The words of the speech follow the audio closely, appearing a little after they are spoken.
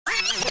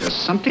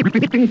There's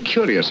something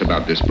curious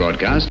about this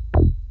broadcast.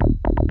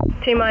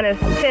 T-minus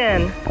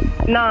 10,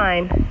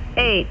 9,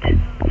 8,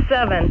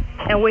 7,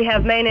 and we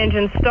have main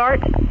engine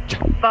start.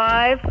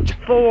 5,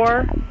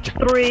 4,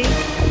 3,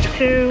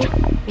 2,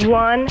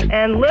 1,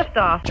 and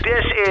liftoff.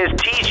 This is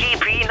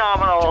TGP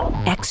nominal.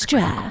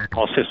 Extra.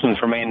 All systems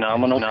remain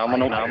nominal.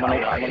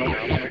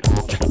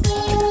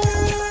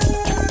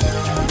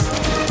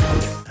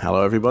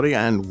 Hello everybody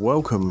and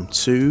welcome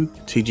to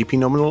TGP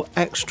Nominal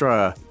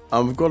Extra.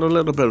 I've got a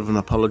little bit of an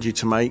apology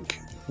to make.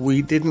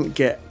 We didn't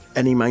get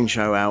any main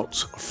show out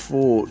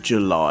for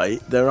July.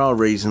 There are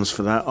reasons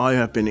for that. I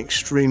have been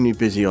extremely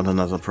busy on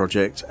another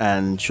project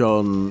and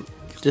John,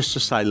 just to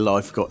say,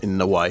 life got in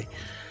the way.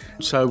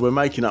 So we're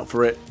making up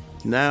for it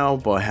now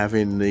by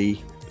having the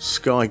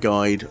Sky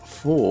Guide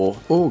for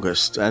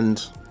August.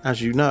 And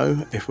as you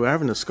know, if we're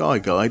having a Sky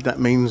Guide, that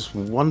means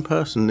one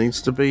person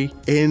needs to be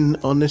in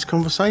on this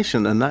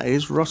conversation, and that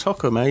is Ross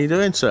Hockham. How are you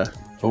doing, sir?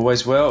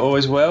 Always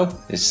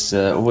well. It's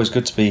always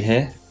good to be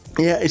here.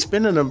 Yeah, it's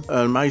been an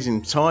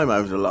amazing time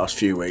over the last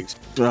few weeks.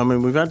 I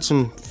mean, we've had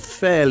some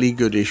fairly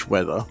goodish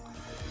weather,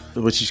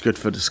 which is good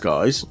for the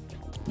skies.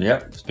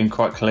 Yep, it's been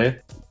quite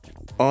clear.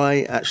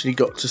 I actually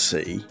got to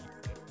see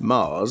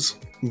Mars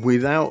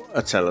without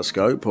a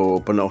telescope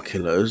or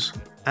binoculars,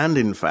 and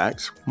in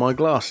fact, my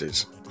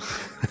glasses.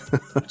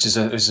 Which is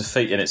a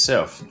feat in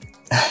itself.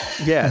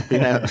 Yeah,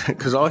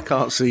 because I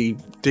can't see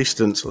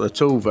distance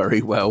at all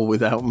very well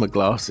without my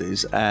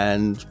glasses,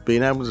 and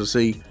being able to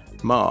see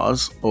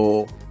Mars,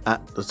 or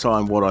at the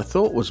time what I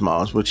thought was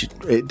Mars, which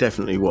it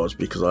definitely was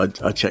because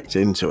I checked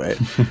into it.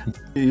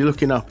 You're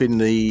looking up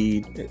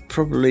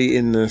probably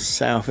in the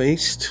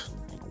southeast.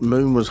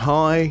 Moon was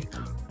high.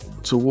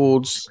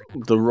 Towards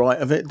the right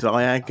of it,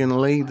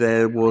 diagonally,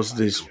 there was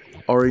this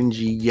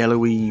orangey,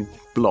 yellowy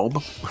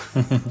blob.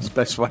 It's the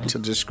best way to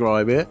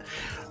describe it.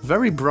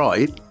 Very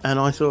bright, and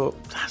I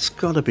thought, that's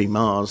got to be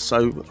Mars.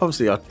 So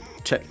obviously I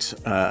checked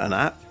an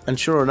app, and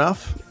sure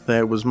enough,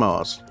 there was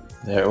Mars.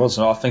 There it was,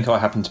 and I think I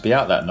happened to be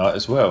out that night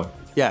as well.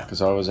 Yeah.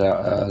 Because I was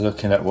out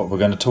looking at what we're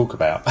going to talk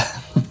about.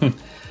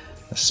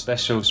 A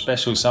special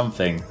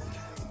something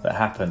that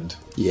happened.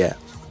 Yeah.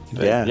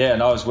 But, yeah,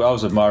 and I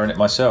was admiring it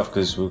myself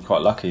because we were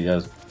quite lucky.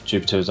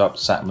 Jupiter was up,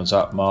 Saturn was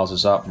up, Mars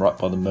was up, right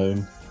by the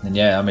moon. And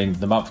yeah, I mean,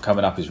 the month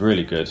coming up is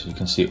really good. You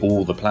can see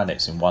all the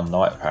planets in one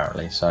night,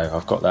 apparently. So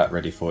I've got that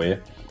ready for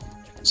you.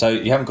 So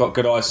you haven't got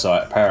good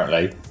eyesight,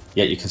 apparently,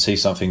 yet you can see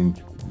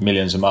something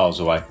millions of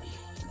miles away.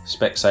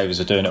 Specsavers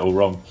are doing it all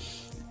wrong.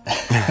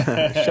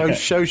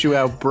 Shows you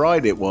how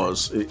bright it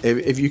was.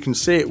 If you can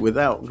see it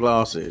without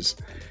glasses,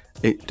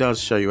 it does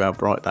show you how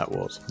bright that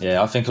was.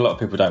 Yeah, I think a lot of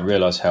people don't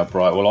realise how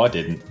bright, well, I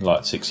didn't,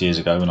 like 6 years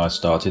ago when I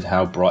started,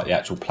 how bright the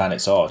actual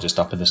planets are just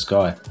up in the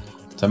sky.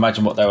 So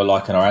imagine what they were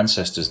like in our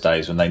ancestors'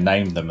 days when they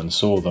named them and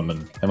saw them,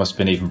 and they must have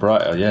been even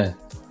brighter, yeah.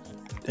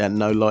 Yeah,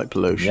 no light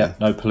pollution. Yeah,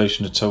 no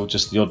pollution at all,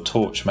 just the odd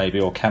torch maybe,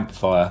 or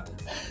campfire.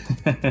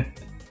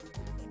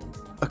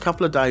 A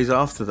couple of days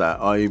after that,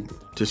 I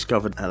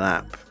discovered an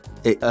app.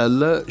 It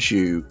alerts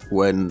you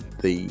when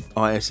the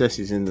ISS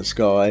is in the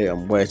sky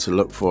and where to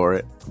look for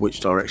it, which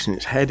direction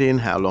it's heading,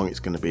 how long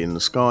it's going to be in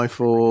the sky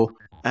for.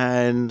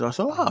 And I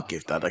thought, I'll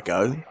give that a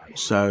go.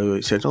 So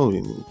it said,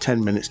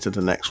 10 minutes to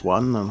the next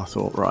one. And I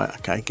thought, right,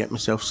 okay, get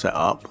myself set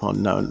up.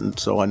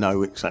 So I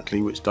know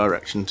exactly which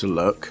direction to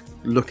look.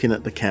 Looking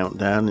at the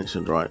countdown, it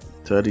said, right,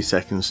 30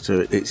 seconds to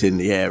it. It's in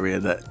the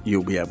area that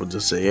you'll be able to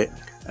see it.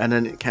 And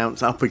then it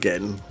counts up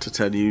again to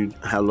tell you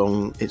how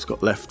long it's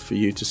got left for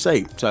you to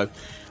see. So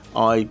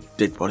I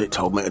did what it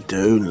told me to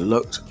do and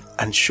looked.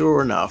 And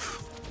sure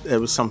enough, there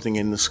was something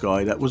in the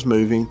sky that was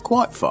moving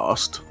quite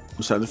fast.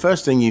 So the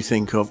first thing you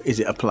think of,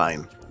 is it a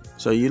plane?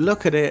 So you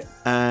look at it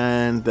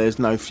and there's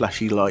no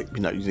flashy light.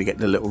 You get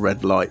the little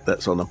red light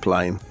that's on a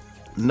plane.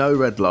 No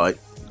red light.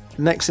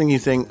 Next thing you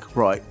think,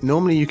 right,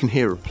 normally you can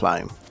hear a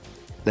plane.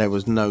 There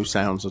was no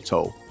sounds at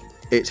all.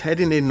 It's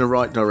heading in the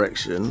right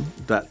direction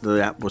that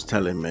the app was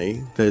telling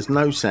me. There's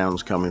no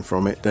sounds coming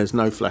from it. There's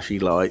no flashy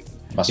light.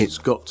 It's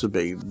got to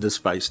be the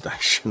space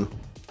station.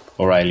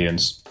 Or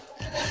aliens.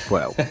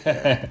 Well,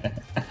 yeah.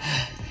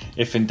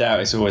 If in doubt,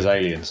 it's always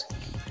aliens.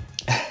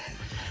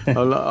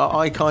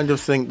 I kind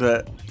of think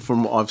that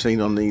from what I've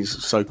seen on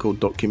these so-called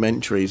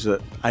documentaries,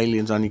 that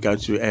aliens only go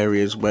to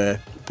areas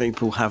where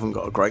people haven't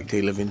got a great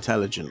deal of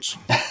intelligence.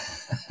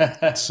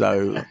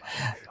 So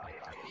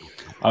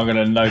I'm going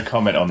to no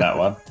comment on that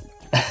one.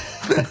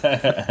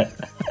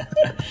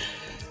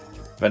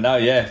 But no,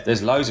 yeah,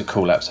 there's loads of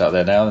cool apps out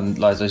there now,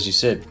 and as you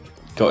said,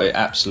 got it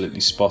absolutely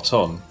spot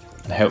on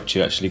and helped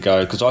you actually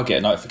go, because I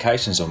get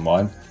notifications on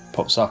mine,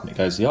 pops up and it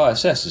goes, the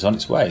ISS is on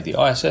its way,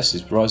 the ISS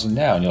is rising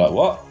now, and you're like,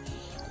 what?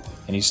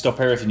 And you stop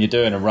everything you're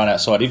doing and run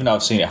outside. Even though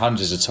I've seen it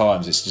hundreds of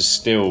times, it's just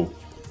still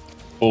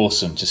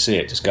awesome to see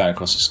it just going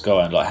across the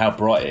sky, and like how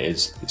bright it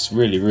is. It's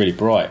really, really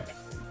bright,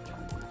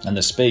 and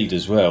the speed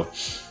as well.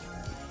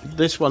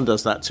 This one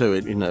does that too,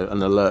 an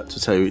alert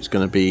to tell you it's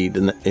going to be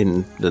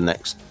in the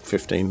next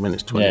 15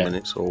 minutes, 20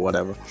 minutes or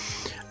whatever.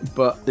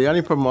 But the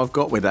only problem I've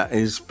got with that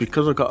is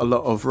because I've got a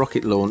lot of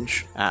rocket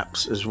launch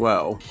apps as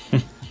well,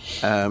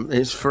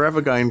 It's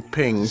forever going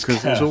ping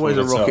because there's always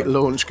a All the rocket time.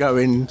 launch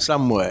going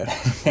somewhere.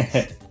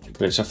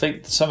 Which I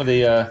think some of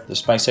the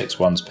SpaceX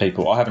ones,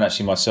 people, I haven't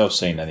actually myself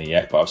seen any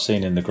yet, but I've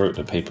seen in the group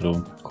that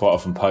people quite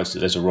often post that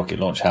there's a rocket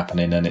launch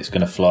happening and it's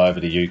going to fly over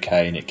the UK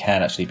and it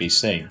can actually be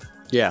seen.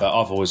 Yeah. But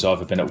I've always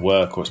either been at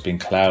work or it's been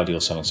cloudy or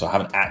something, so I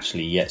haven't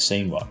actually yet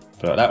seen one.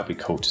 But that would be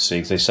cool to see,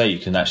 because they say you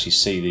can actually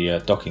see the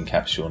docking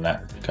capsule and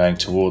that going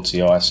towards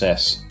the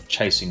ISS,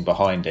 chasing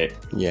behind it.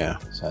 Yeah.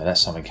 So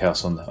that's something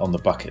else on the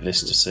bucket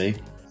list to see.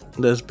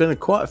 There's been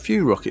quite a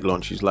few rocket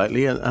launches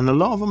lately, and a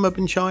lot of them have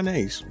been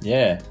Chinese.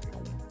 Yeah.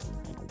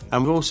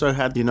 And we've also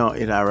had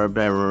United Arab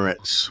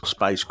Emirates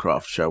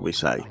spacecraft, shall we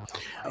say.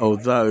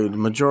 Although the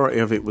majority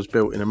of it was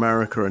built in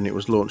America and it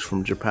was launched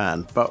from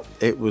Japan, but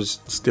it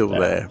was still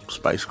their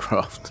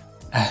spacecraft.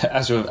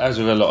 As with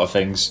a lot of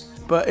things.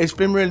 But it's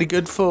been really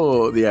good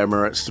for the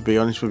Emirates, to be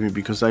honest with you,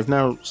 because they've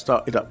now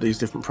started up these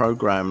different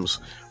programs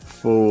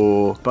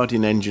for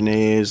budding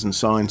engineers and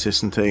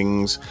scientists and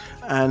things.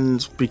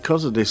 And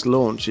because of this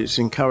launch, it's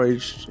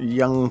encouraged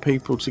young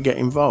people to get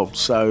involved.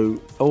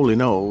 So all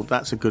in all,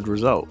 that's a good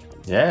result.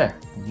 Yeah,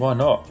 why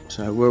not?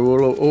 So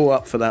we're all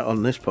up for that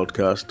on this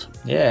podcast.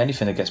 Yeah,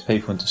 anything that gets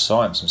people into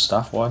science and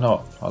stuff, why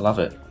not? I love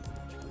it.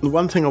 The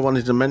one thing I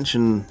wanted to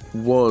mention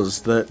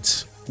was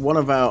that one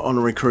of our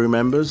honorary crew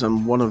members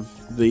and one of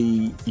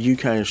the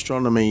UK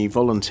astronomy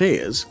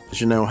volunteers,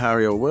 Janelle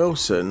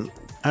Harrier-Wilson,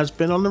 has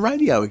been on the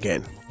radio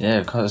again.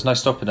 Yeah, there's no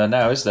stopping her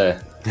now, is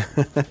there?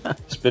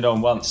 It's been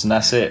on once and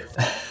that's it.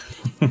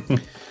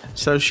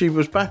 So she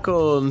was back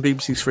on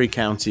BBC Three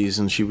Counties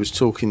and she was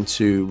talking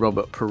to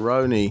Robert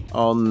Perroni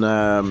on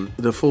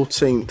the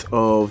 14th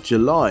of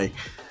July.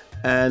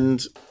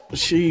 And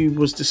she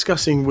was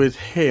discussing with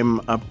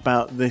him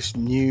about this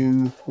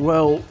new,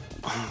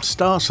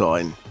 star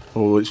sign.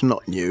 Or it's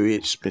not new,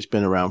 it's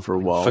been around for a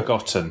while.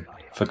 Forgotten.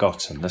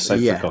 Let's say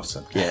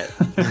forgotten. Yeah.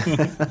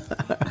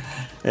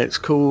 It's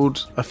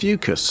called a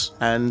fucus.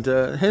 And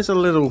here's a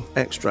little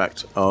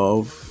extract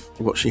of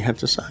what she had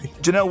to say.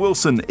 Janelle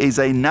Wilson is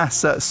a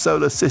NASA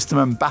Solar System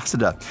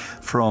Ambassador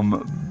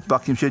from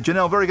Buckinghamshire.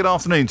 Janelle, very good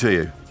afternoon to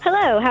you.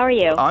 Hello, how are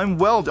you? I'm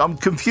well. I'm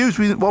confused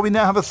why we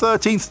now have a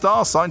 13th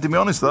star sign, to be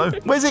honest, though.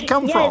 Where's it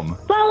come from?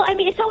 Well, I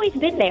mean, it's always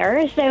been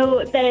there.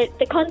 So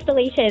the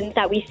constellations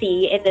that we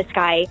see in the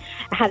sky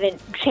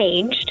haven't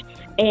changed,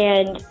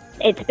 and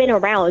it's been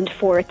around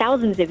for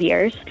thousands of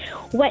years.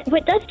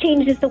 What does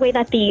change is the way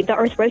that the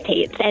Earth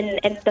rotates and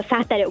the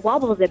fact that it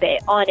wobbles a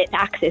bit on its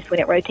axis when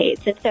it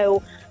rotates. And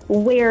so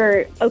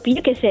where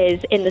Ophiuchus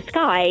is in the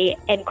sky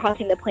and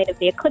crossing the plane of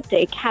the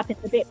ecliptic happens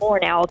a bit more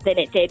now than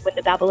it did when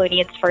the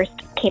Babylonians first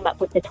came up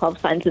with the 12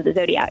 signs of the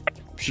zodiac.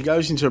 She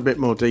goes into a bit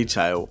more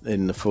detail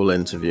in the full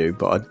interview,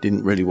 but I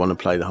didn't really want to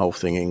play the whole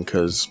thing in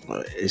because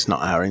it's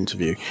not our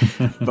interview.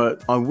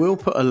 But I will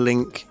put a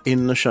link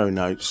in the show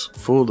notes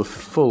for the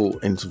full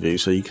interview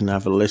so you can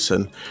have a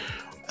listen.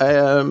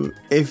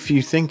 If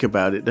you think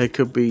about it, there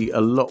could be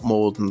a lot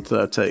more than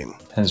 13.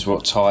 Depends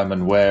what time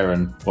and where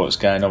and what's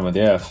going on with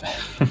the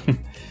Earth.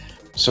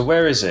 So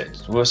where is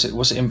it? What's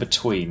it in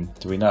between?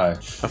 Do we know?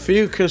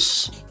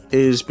 Ophiuchus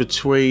is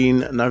between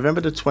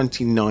November the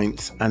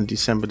 29th and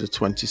December the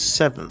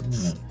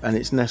 27th. And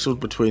it's nestled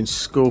between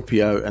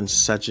Scorpio and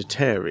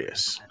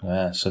Sagittarius.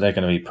 Yeah, so they're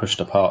going to be pushed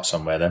apart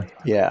somewhere then.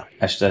 Yeah.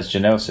 Actually, as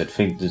Janelle said,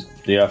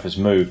 the Earth has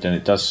moved and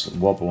it does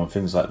wobble and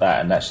things like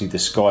that. And actually the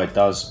sky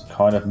does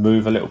kind of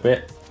move a little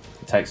bit.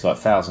 It takes like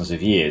thousands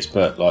of years,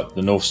 but like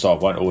the North Star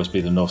won't always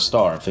be the North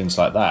Star and things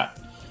like that.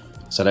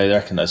 So they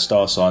reckon that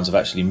star signs have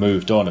actually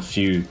moved on a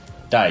few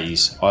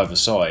days either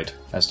side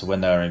as to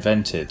when they were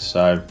invented.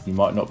 So you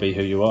might not be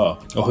who you are,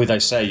 or who they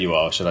say you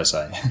are, should I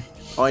say.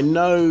 I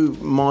know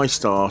my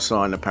star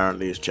sign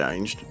apparently has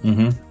changed,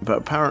 but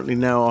apparently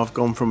now I've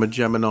gone from a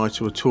Gemini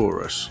to a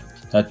Taurus.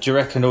 Now, do you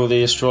reckon all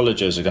the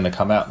astrologers are going to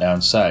come out now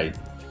and say,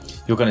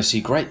 you're going to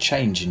see great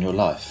change in your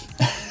life?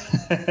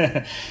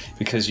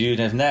 Because you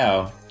have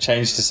now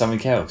changed to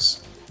something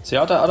else. See,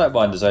 I don't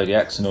mind the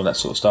zodiacs and all that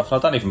sort of stuff, and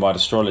I don't even mind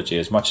astrology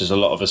as much as a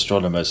lot of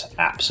astronomers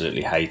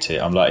absolutely hate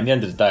it. I'm like, at the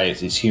end of the day,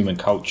 it's human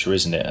culture,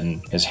 isn't it?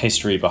 And there's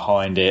history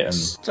behind it. And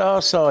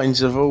Star signs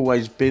have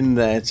always been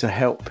there to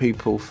help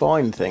people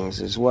find things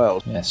as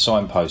well. yeah,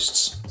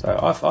 signposts. So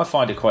I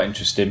find it quite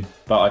interesting,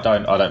 but I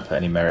don't put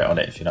any merit on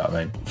it, if you know what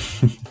I mean.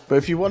 But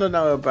if you want to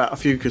know about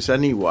Ophiuchus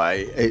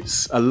anyway,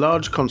 it's a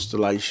large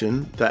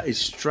constellation that is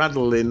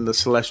straddling the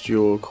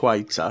celestial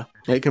equator.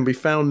 It can be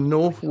found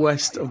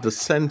northwest of the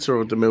centre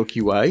of the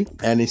Milky Way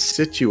and is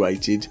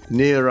situated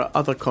near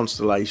other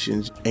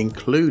constellations,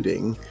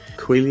 including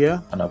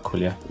Quelia, I know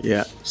Quelia.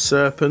 yeah,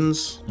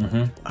 Serpens,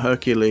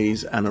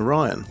 Hercules, and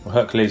Orion. Well,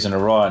 Hercules and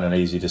Orion are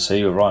easy to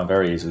see. Orion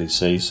very easily to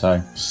see,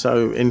 so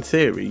So, in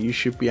theory, you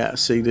should be able to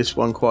see this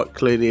one quite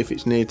clearly if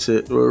it's near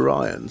to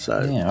Orion.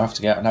 So, yeah, I'll have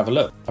to get out and have a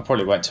look. I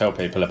probably won't tell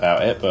people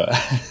about it, but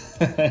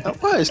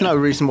well, there's no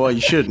reason why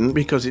you shouldn't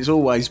because it's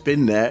always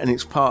been there and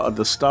it's part of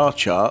the star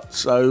chart.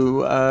 So,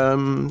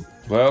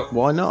 well,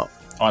 why not?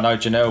 I know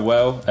Janelle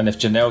well, and if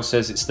Janelle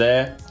says it's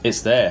there,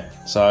 it's there.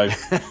 So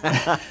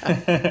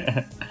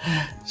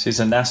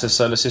she's a NASA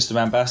Solar System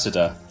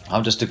Ambassador.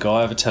 I'm just a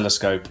guy with a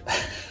telescope.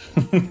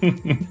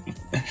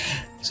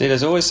 See,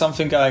 there's always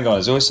something going on.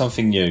 There's always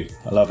something new.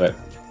 I love it.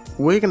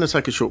 We're going to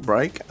take a short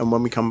break, and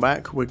when we come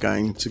back, we're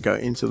going to go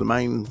into the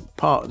main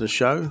part of the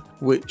show,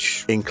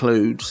 which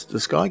includes the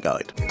Sky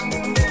Guide.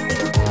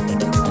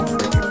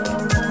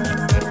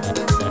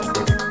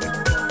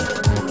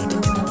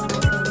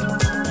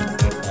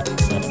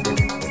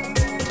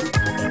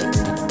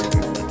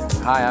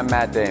 Hi, I'm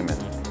Matt Damon.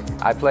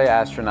 I play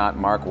astronaut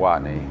Mark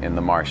Watney in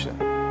The Martian.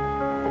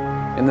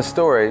 In the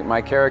story,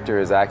 my character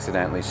is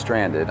accidentally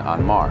stranded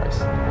on Mars.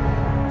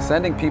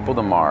 Sending people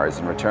to Mars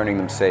and returning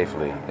them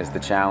safely is the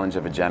challenge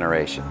of a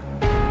generation.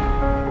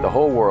 The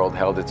whole world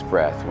held its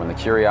breath when the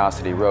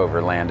Curiosity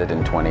rover landed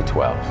in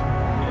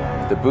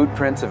 2012. The boot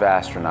prints of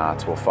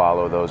astronauts will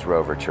follow those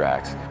rover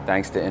tracks,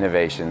 thanks to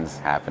innovations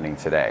happening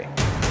today.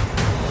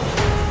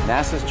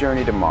 NASA's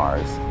journey to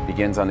Mars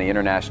begins on the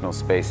International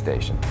Space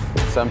Station,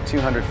 some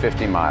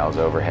 250 miles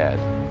overhead,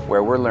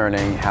 where we're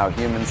learning how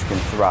humans can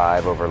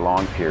thrive over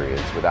long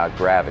periods without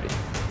gravity.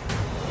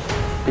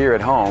 Here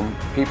at home,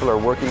 people are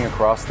working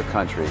across the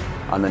country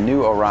on the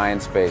new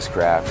Orion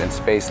spacecraft and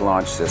Space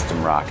Launch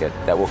System rocket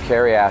that will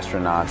carry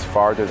astronauts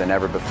farther than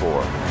ever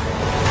before.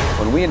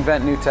 When we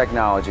invent new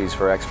technologies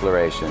for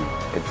exploration,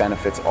 it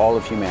benefits all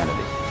of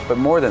humanity. But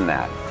more than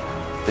that,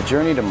 the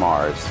journey to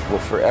Mars will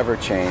forever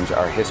change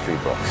our history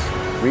books,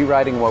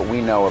 rewriting what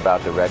we know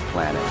about the Red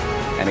Planet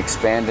and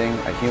expanding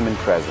a human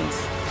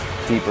presence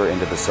deeper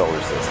into the solar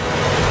system.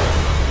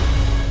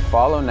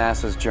 Follow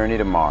NASA's journey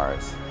to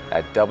Mars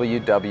at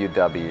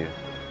www.nasa.gov.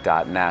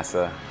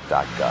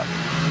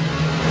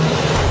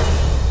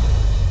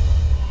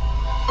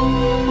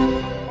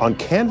 On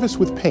canvas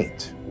with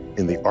paint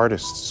in the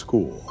artist's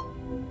school,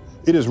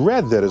 it is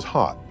red that is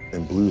hot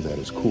and blue that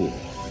is cool.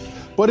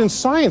 But in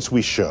science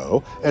we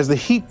show, as the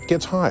heat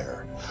gets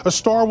higher, a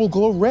star will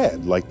glow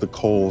red like the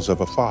coals of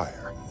a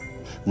fire.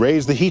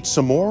 Raise the heat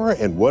some more,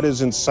 and what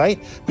is in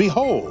sight?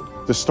 Behold,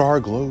 the star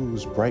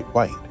glows bright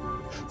white.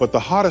 But the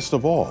hottest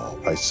of all,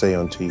 I say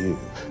unto you,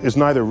 is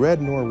neither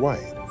red nor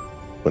white,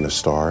 when a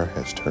star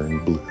has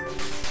turned blue.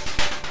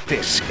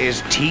 This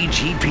is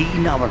TGP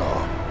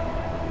Nominal.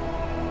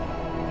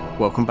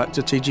 Welcome back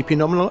to TGP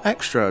Nominal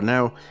Extra.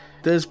 Now,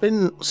 there's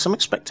been something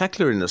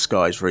spectacular in the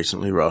skies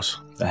recently, Ross.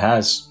 There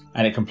has,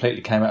 and it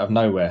completely came out of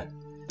nowhere.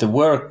 There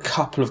were a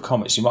couple of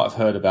comets you might have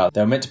heard about. They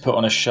were meant to put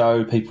on a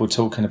show, people were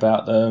talking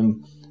about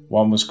them.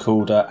 One was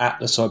called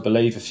Atlas, I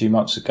believe, a few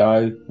months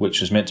ago,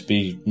 which was meant to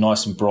be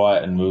nice and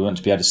bright and we were meant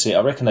to be able to see it.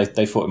 I reckon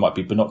they thought it might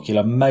be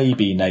binocular,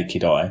 maybe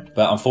naked eye.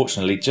 But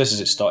unfortunately, just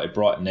as it started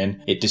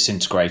brightening, it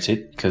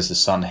disintegrated because the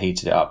sun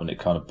heated it up and it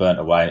kind of burnt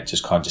away and it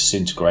just kind of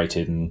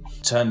disintegrated and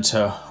turned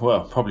to,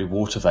 well, probably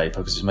water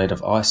vapour because it's made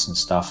of ice and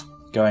stuff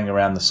going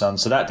around the sun.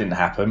 So that didn't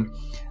happen.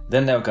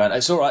 Then they were going,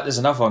 it's all right, there's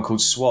another one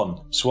called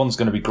Swan. Swan's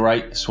going to be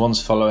great.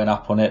 Swan's following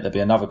up on it. There'll be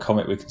another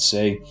comet we can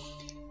see.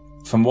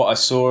 From what I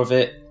saw of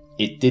it,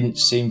 it didn't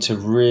seem to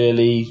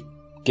really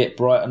get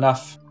bright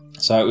enough.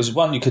 So it was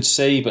one you could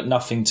see, but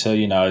nothing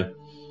to,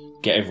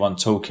 get everyone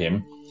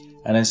talking.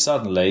 And then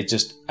suddenly,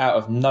 just out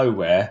of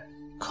nowhere,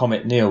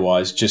 Comet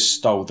Neowise just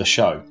stole the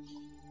show.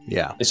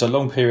 Yeah. It's a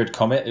long period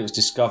comet. It was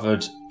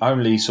discovered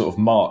only sort of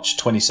March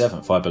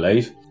 27th, I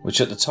believe, which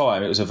at the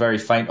time, it was a very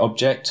faint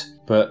object.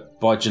 But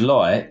by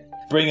July,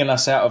 bringing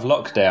us out of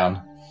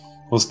lockdown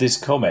was this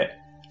comet.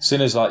 As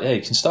soon as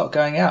you can start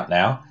going out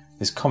now,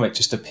 this comet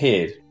just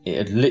appeared. It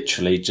had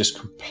literally just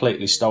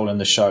completely stolen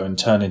the show and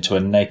turned into a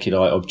naked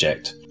eye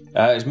object.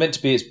 It was meant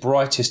to be its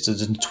brightest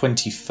as the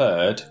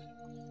 23rd.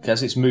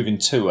 As it's moving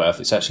to Earth,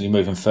 it's actually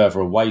moving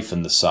further away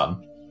from the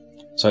sun.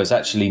 So it's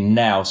actually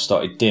now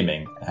started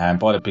dimming. And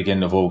by the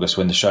beginning of August,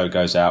 when the show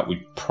goes out,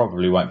 we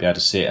probably won't be able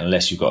to see it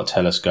unless you've got a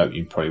telescope.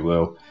 You probably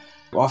will.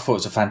 I thought it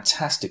was a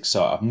fantastic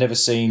sight. I've never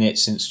seen it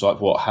since,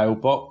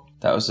 Hale-Bopp.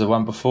 That was the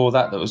one before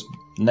that. That was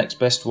the next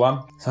best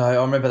one. So I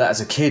remember that as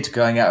a kid,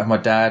 going out with my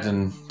dad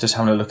and just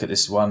having a look at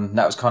this one.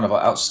 That was kind of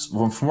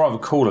from what I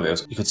recall of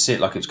it, you could see it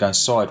like it was going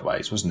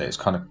sideways, wasn't it? It was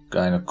kind of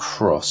going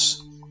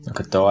across, like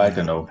a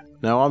diagonal.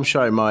 Now, I'm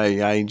showing my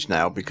age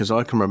now because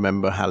I can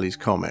remember Halley's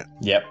Comet.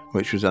 Yep.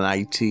 Which was an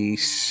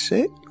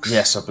 86?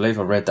 Yes, I believe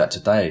I read that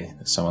today.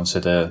 Someone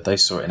said they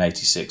saw it in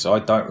 86. I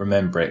don't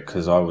remember it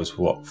because I was,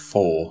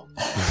 4?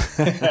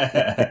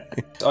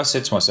 I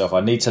said to myself, I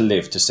need to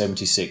live to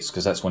 76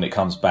 because that's when it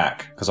comes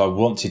back. Because I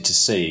wanted to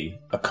see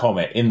a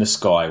comet in the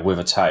sky with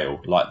a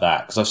tail like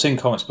that. Because I've seen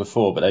comets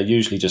before, but they're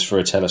usually just through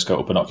a telescope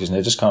or binoculars and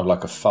they're just kind of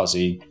like a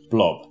fuzzy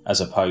blob as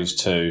opposed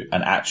to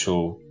an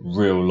actual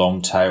real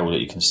long tail that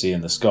you can see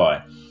in the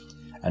sky.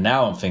 And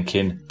now I'm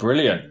thinking,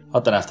 brilliant, I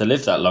don't have to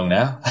live that long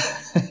now.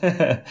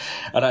 I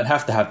don't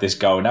have to have this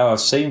goal. Now I've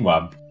seen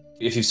one.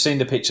 If you've seen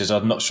the pictures,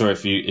 I'm not sure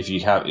if you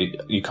have,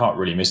 you can't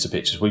really miss the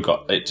pictures.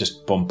 It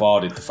just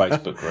bombarded the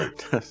Facebook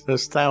group.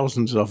 There's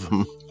thousands of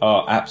them.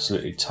 Oh,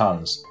 absolutely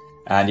tons.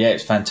 And yeah,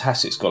 it's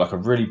fantastic. It's got like a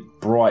really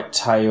bright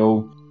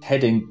tail,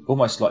 heading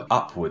almost like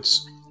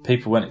upwards.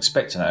 People weren't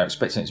expecting that. They were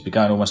expecting it to be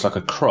going almost like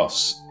a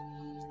cross.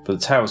 But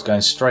the tail was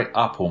going straight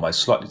up almost,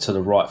 slightly to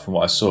the right from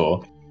what I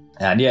saw.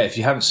 And yeah, if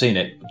you haven't seen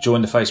it,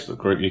 join the Facebook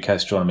group UK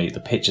Astronomy. The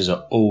pictures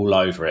are all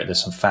over it.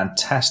 There's some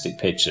fantastic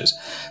pictures.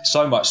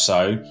 So much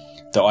so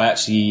that I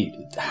actually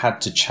had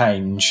to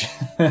change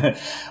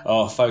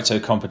our photo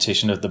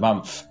competition of the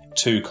month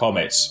to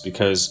comets,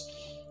 because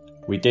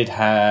we did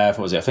have,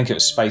 what was it? I think it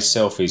was space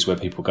selfies, where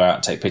people go out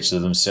and take pictures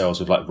of themselves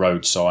with like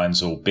road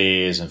signs or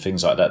beers and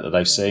things like that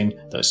they've seen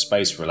that are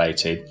space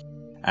related.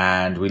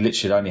 And we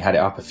literally only had it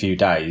up a few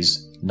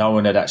days. No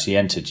one had actually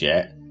entered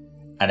yet.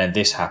 And then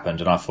this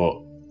happened, and I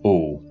thought,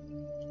 oh,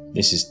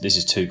 this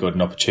is too good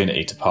an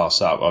opportunity to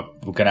pass up.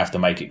 We're going to have to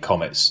make it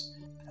comets.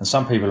 And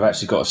some people have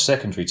actually got a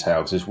secondary tail,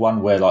 because there's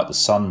one where like the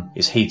sun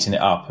is heating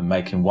it up and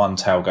making one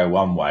tail go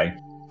one way,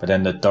 but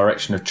then the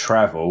direction of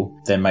travel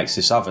then makes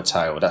this other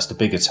tail. That's the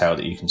bigger tail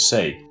that you can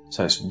see.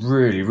 So it's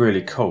really,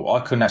 really cool. I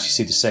couldn't actually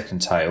see the second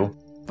tail,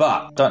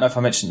 but don't know if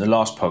I mentioned in the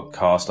last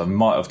podcast, I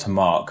might have to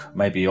Mark,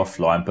 maybe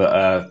offline,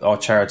 but our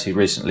charity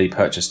recently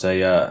purchased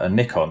a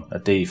Nikon, a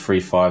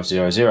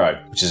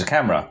D3500, which is a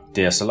camera,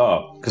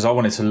 DSLR, because I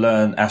wanted to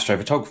learn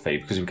astrophotography,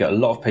 because we get a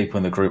lot of people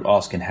in the group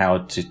asking how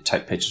to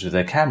take pictures with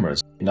their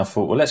cameras. And I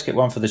thought, well, let's get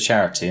one for the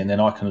charity, and then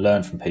I can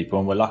learn from people.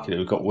 And we're lucky that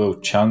we've got Will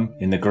Chung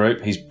in the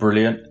group. He's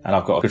brilliant. And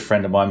I've got a good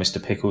friend of mine,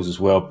 Mr. Pickles, as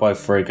well,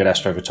 both very good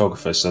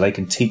astrophotographers, so they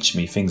can teach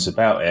me things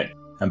about it.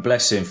 And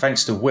bless him,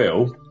 thanks to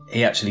Will,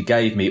 he actually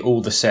gave me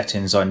all the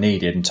settings I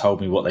needed and told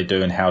me what they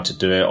do and how to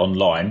do it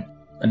online.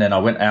 And then I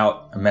went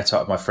out and met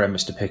up with my friend,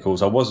 Mr.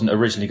 Pickles. I wasn't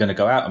originally going to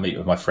go out and meet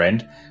with my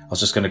friend. I was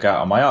just going to go out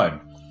on my own.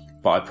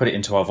 But I put it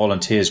into our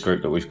volunteers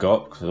group that we've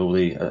got, because all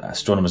the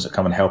astronomers that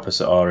come and help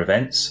us at our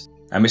events.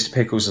 And Mr.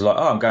 Pickles is like,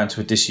 oh, I'm going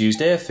to a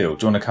disused airfield.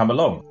 Do you want to come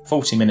along?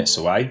 40 minutes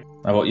away.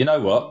 I thought, you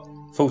know what?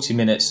 40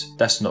 minutes,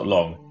 that's not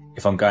long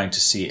if I'm going to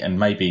see it and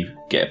maybe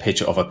get a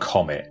picture of a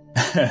comet.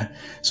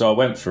 So I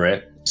went for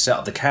it, set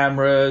up the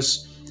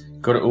cameras,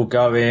 got it all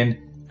going,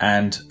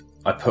 and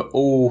I put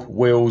all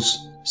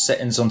Will's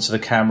settings onto the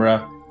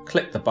camera,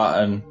 clicked the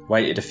button,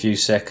 waited a few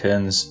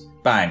seconds,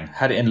 bang,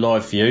 had it in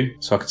live view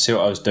so I could see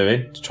what I was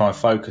doing to try and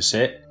focus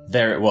it.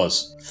 There it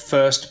was.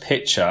 First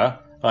picture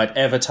I'd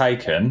ever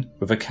taken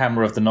with a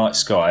camera of the night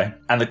sky,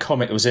 and the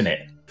comet was in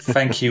it.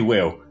 Thank you,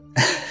 Will.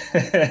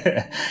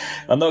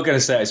 I'm not going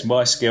to say it's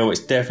my skill,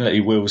 it's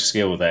definitely Will's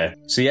skill there.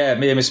 So yeah,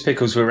 me and Miss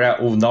Pickles were out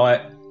all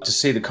night to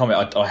see the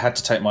comet. I had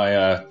to take my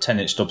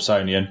 10-inch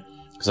Dobsonian,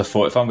 because I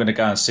thought if I'm going to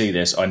go and see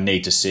this, I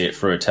need to see it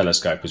through a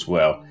telescope as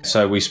well.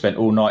 So we spent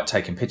all night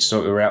taking pictures.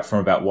 We were out from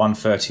about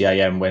 1:30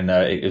 a.m. when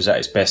it was at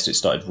its best. It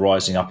started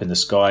rising up in the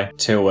sky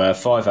till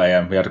 5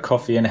 a.m. We had a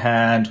coffee in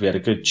hand. We had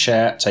a good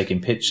chat, taking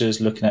pictures,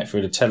 looking at it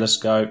through the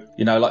telescope.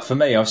 You know, like for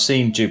me, I've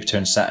seen Jupiter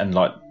and Saturn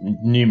like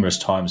numerous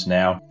times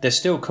now. They're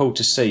still cool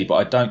to see, but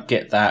I don't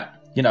get that.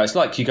 You know, it's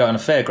like you go on a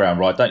fairground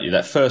ride, don't you?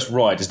 That first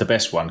ride is the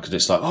best one, because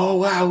it's like, oh,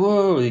 wow,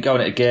 whoa, you go on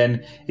it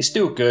again. It's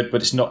still good,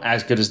 but it's not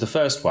as good as the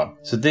first one.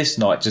 So this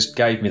night just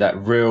gave me that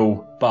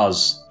real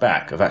buzz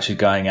back of actually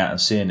going out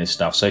and seeing this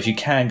stuff. So if you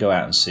can go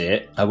out and see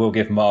it, I will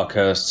give Mark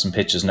some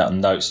pictures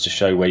and notes to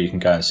show where you can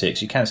go and see it,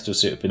 because you can still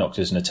see it with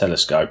binoculars and a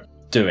telescope.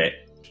 Do it.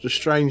 The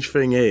strange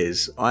thing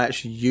is, I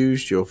actually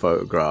used your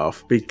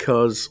photograph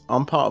because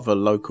I'm part of a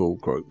local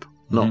group.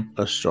 Not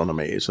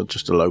astronomy, it's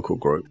just a local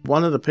group.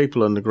 One of the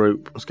people in the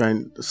group was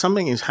going,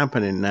 something is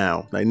happening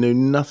now. They knew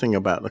nothing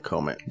about the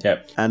comet.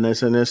 Yep. And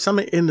there's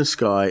something in the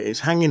sky,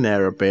 it's hanging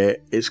there a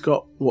bit, it's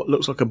got what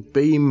looks like a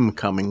beam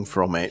coming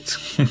from it.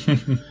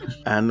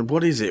 And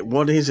what is it?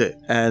 What is it?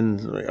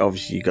 And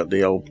obviously you got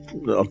the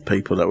odd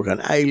people that were going,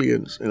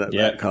 aliens, you know,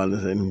 that kind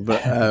of thing.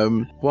 But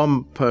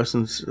one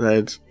person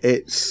said,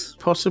 it's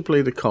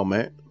possibly the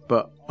comet,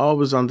 but I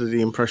was under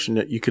the impression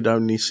that you could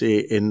only see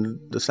it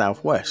in the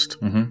southwest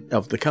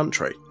of the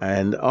country.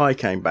 And I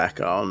came back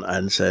on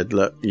and said,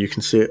 look, you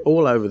can see it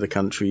all over the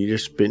country. You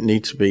just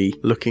need to be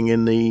looking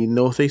in the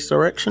northeast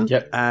direction.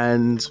 Yep.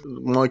 And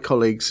my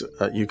colleagues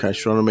at UK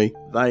Astronomy,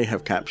 they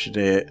have captured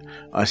it.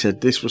 I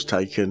said this was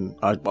taken,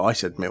 I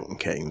said Milton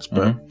Keynes,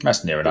 but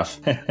that's near enough.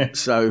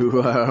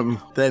 So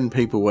then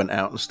people went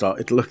out and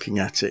started looking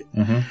at it.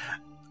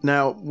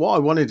 Now, what I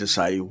wanted to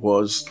say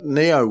was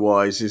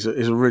Neowise is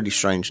a really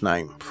strange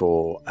name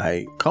for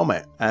a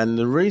comet. And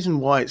the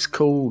reason why it's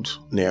called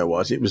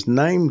Neowise, it was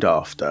named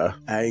after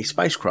a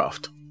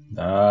spacecraft.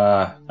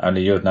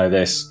 Only you'd know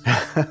this.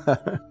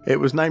 It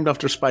was named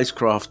after a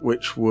spacecraft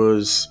which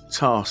was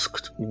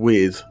tasked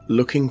with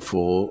looking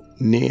for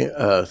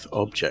near-Earth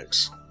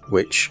objects,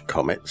 which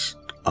comets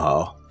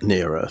are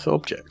near-Earth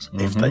objects,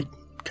 if they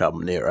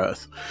come near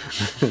Earth.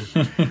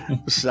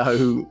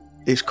 So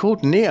it's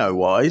called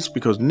Neowise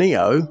because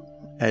Neo,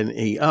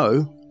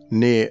 N-E-O,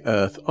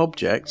 near-Earth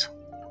object,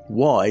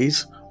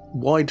 WISE,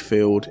 Wide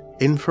Field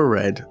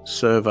Infrared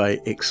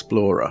Survey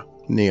Explorer,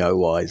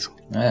 Neowise.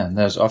 Yeah,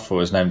 I thought it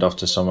was named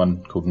after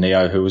someone called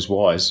Neo who was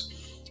wise.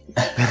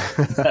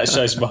 That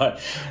shows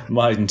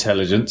my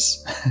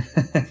intelligence.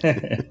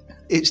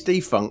 It's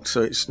defunct,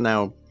 so it's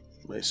now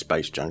it's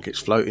space junk, it's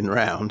floating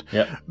around.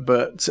 Yep.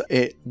 But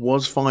it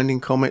was finding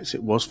comets,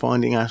 it was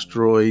finding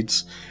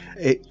asteroids.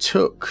 It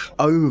took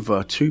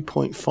over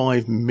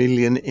 2.5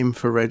 million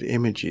infrared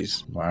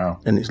images. Wow.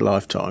 In its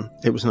lifetime.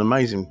 It was an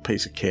amazing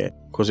piece of kit,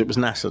 because it was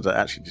NASA that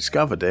actually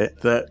discovered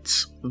it,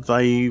 that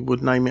they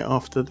would name it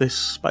after this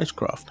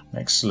spacecraft.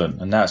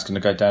 Excellent. And now it's going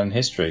to go down in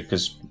history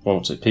because,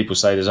 well, people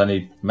say there's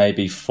only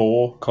maybe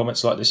 4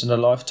 comets like this in a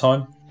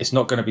lifetime. It's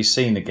not going to be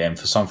seen again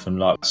for something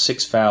like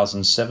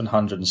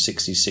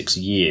 6,766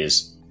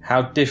 years.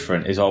 How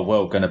different is our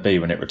world going to be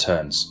when it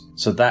returns?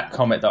 So that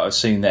comet that I've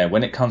seen there,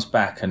 when it comes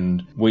back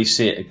and we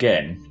see it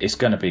again, it's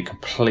going to be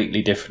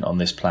completely different on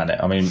this planet.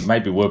 I mean,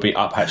 maybe we'll be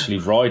up actually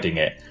riding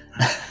it.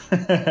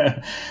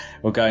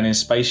 We're going in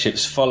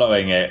spaceships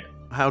following it.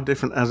 How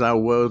different has our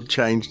world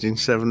changed in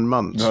 7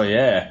 months? Oh,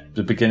 yeah.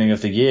 The beginning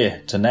of the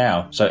year to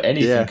now. So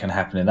anything can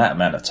happen in that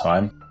amount of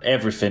time.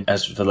 Everything,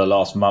 as for the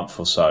last month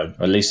or so,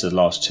 or at least the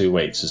last 2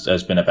 weeks,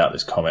 has been about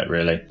this comet,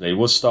 really. It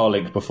was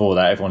Starlink before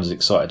that. Everyone was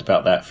excited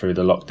about that through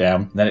the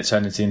lockdown. Then it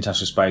turned into the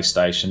International Space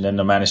Station. Then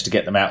they managed to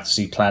get them out to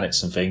see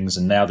planets and things.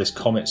 And now this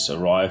comet's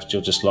arrived.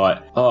 You're just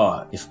like,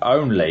 oh, if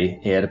only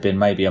it had been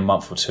maybe a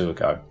month or 2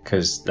 ago.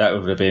 Because that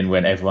would have been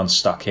when everyone's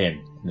stuck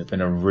in. It'd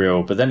been a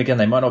real, but then again,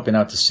 they might not have been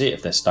able to see it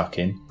if they're stuck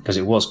in, because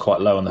it was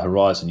quite low on the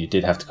horizon. You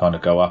did have to kind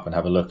of go up and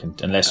have a look,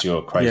 and, unless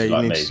you're crazy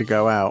like me. Yeah, you need to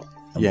go out.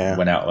 Yeah,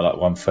 went out at like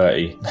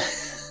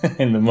 1:30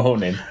 in the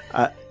morning.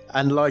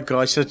 And like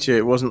I said to you,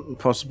 it wasn't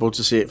possible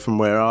to see it from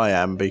where I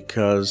am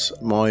because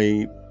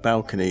my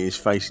balcony is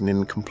facing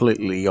in a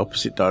completely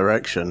opposite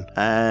direction,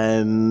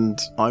 and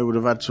I would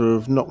have had to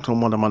have knocked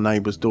on one of my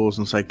neighbours' doors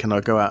and say, can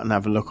I go out and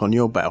have a look on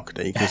your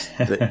balcony, because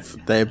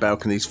their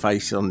balcony's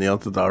facing on the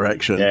other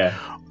direction. Yeah.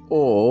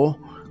 Or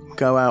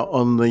go out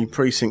on the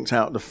precinct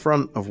out the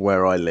front of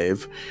where I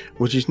live,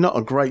 which is not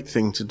a great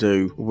thing to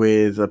do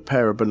with a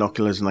pair of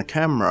binoculars and a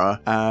camera.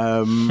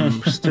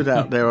 Stood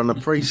out there on a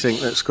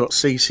precinct that's got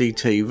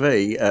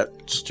CCTV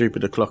at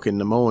stupid o'clock in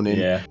the morning.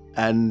 Yeah.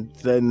 And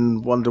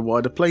then wonder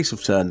why the police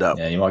have turned up.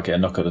 Yeah, you might get a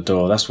knock at the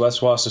door. That's why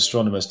us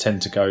astronomers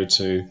tend to go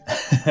to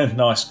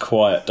nice,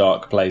 quiet,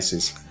 dark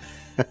places.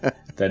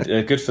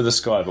 They're good for the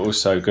sky, but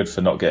also good for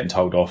not getting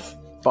told off.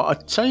 But I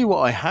tell you what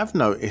I have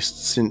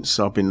noticed since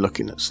I've been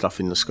looking at stuff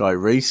in the sky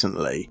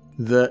recently,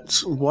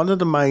 that one of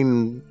the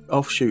main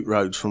offshoot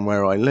roads from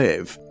where I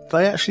live,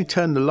 they actually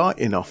turn the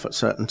lighting off at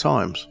certain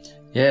times.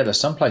 Yeah, there's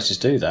some places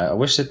do that. I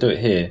wish they'd do it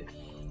here.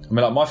 I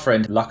mean, like my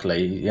friend,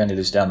 luckily, he only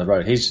lives down the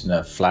road. He's in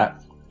a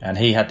flat, and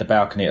he had the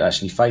balcony that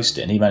actually faced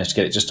it, and he managed to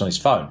get it just on his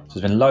phone. So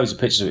there's been loads of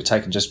pictures of it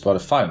taken just by the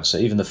phone, so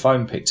even the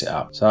phone picked it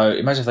up. So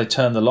imagine if they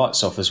turned the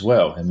lights off as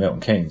well in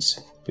Milton Keynes.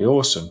 It'd be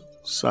awesome.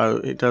 So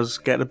it does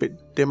get a bit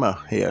dimmer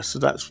here, so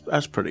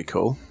that's pretty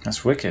cool.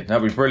 That's wicked.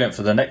 That'd be brilliant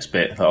for the next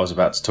bit that I was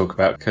about to talk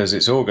about, because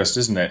it's August,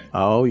 isn't it?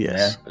 Oh, yes.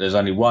 Yeah. But there's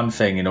only one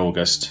thing in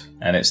August,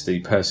 and it's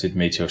the Perseid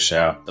meteor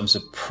shower. I'm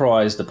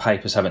surprised the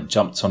papers haven't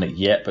jumped on it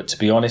yet, but to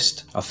be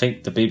honest, I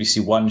think the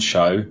BBC One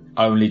show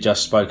only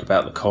just spoke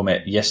about the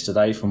comet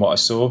yesterday from what I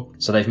saw.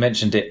 So they've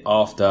mentioned it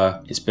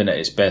after it's been at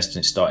its best and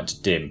it's starting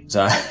to dim.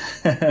 So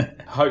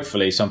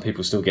hopefully some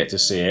people still get to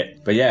see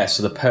it. But yeah,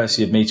 so the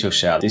Perseid meteor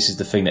shower, this is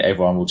the thing that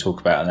everyone will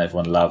talk about and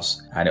everyone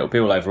loves. And it'll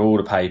be all over all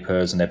the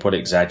papers, and they'll probably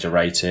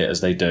exaggerate it as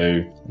they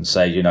do and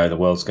say, you know, the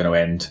world's going to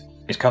end.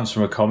 It comes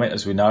from a comet,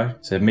 as we know.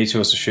 So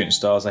meteors are shooting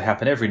stars. They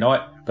happen every night,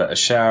 but a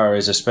shower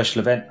is a special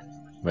event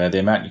where the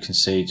amount you can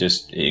see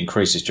it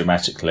increases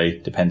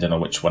dramatically depending on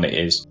which one it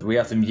is. We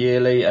have them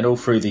yearly, and all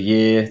through the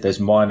year there's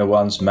minor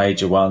ones,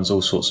 major ones,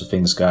 all sorts of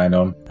things going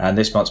on. And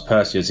this month's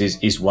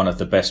Perseid is one of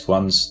the best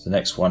ones. The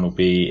next one will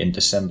be in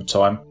December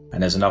time.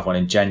 And there's another one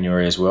in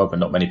January as well, but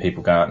not many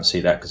people go out and see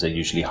that because they're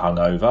usually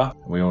hungover.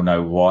 We all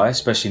know why,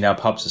 especially now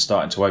pubs are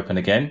starting to open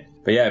again.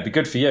 But yeah, it'd be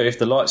good for you if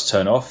the lights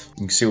turn off.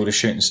 You can see all the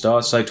shooting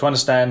stars. So to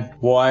understand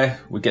why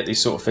we get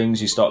these sort of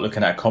things, you start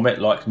looking at a comet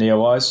like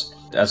Neowise.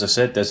 As I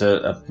said, there's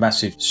a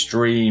massive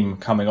stream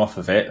coming off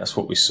of it. That's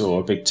what we saw,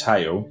 a big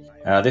tail.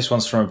 This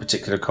one's from a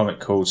particular comet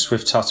called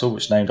Swift-Tuttle,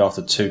 which is named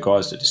after 2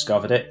 guys that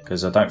discovered it,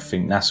 because I don't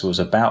think NASA was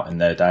about in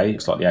their day.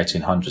 It's like the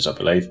 1800s, I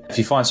believe. If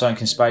you find something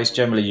in space,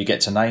 generally you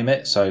get to name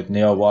it. So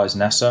Neowise,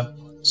 NASA,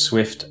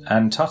 Swift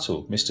and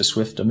Tuttle. Mr.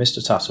 Swift and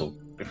Mr. Tuttle.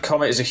 The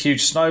comet is a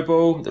huge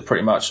snowball that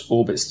pretty much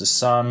orbits the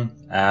sun.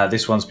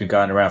 This one's been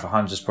going around for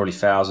hundreds, probably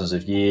thousands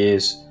of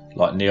years.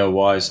 Like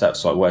Neowise,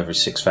 that's like whatever,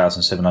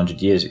 6,700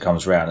 years it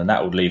comes around, and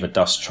that will leave a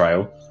dust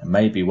trail. And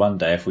maybe one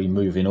day, if we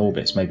move in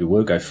orbits, maybe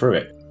we'll go through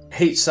it.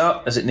 Heats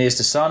up as it nears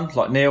the sun,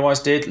 like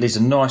Neowise did, leaves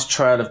a nice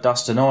trail of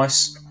dust and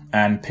ice,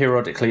 and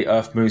periodically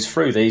Earth moves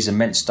through these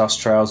immense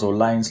dust trails or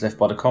lanes left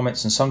by the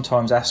comets, and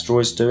sometimes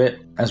asteroids do it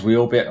as we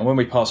orbit. And when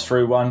we pass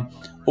through one,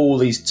 all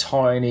these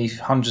tiny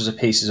hundreds of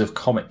pieces of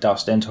comet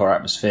dust enter our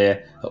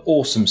atmosphere at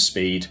awesome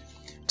speed,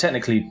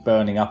 technically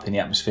burning up in the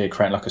atmosphere,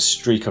 creating like a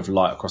streak of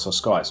light across our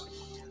skies.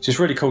 Which is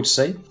really cool to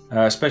see,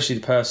 especially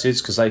the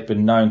Perseids, because they've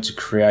been known to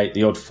create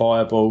the odd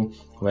fireball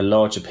where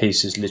larger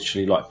pieces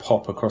literally like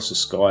pop across the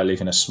sky,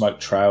 leaving a smoke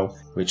trail,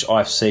 which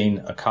I've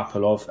seen a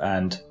couple of,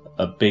 and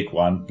a big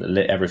one that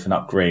lit everything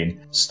up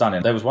green.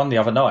 Stunning. There was one the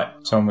other night.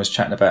 Someone was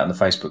chatting about it in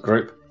the Facebook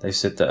group. They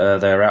said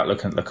that they were out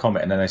looking at the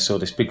comet and then they saw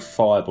this big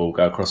fireball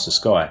go across the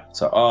sky.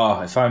 So,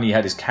 if only he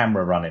had his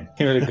camera running.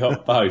 He would have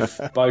got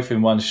both. Both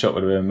in one shot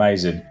would have been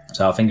amazing.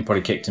 So I think he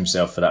probably kicked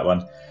himself for that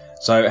one.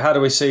 So how do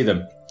we see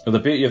them? Well, the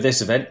beauty of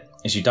this event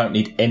is you don't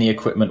need any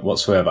equipment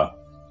whatsoever.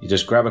 You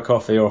just grab a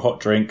coffee or a hot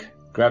drink,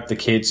 grab the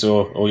kids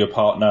or your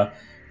partner,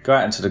 go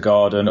out into the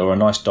garden or a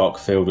nice dark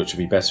field, which would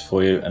be best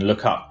for you, and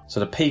look up. So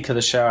the peak of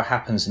the shower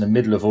happens in the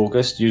middle of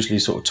August, usually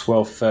sort of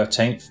 12th,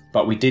 13th.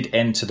 But we did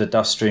enter the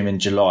dust stream in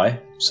July,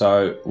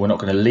 so we're not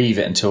going to leave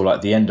it until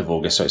like the end of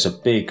August. So it's a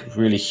big,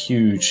 really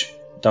huge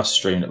dust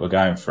stream that we're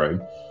going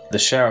through. The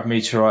shower of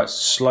meteorites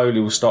slowly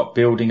will start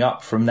building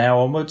up from now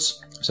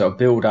onwards. So it'll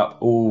build up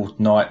all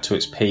night to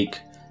its peak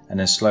and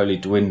then slowly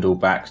dwindle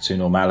back to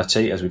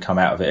normality as we come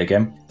out of it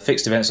again.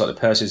 Fixed events like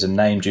the Perseids are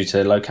named due to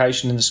their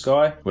location in the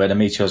sky, where the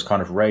meteors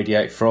kind of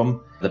radiate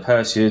from. The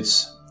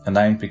Perseids are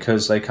named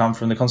because they come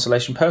from the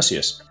constellation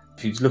Perseus.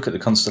 If you look at the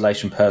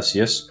constellation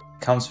Perseus,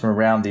 it comes from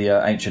around the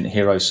ancient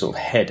hero's sort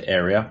of head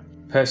area.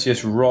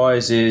 Perseus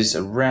rises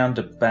around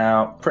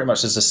about, pretty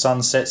much as the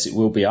sun sets, it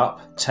will be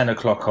up, 10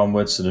 o'clock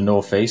onwards to the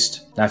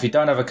northeast. Now, if you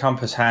don't have a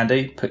compass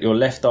handy, put your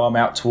left arm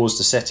out towards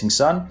the setting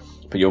sun,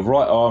 put your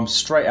right arm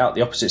straight out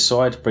the opposite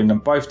side, bring them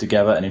both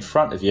together, and in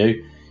front of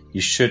you, you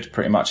should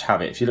pretty much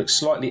have it. If you look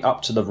slightly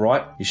up to the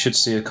right, you should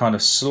see a kind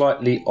of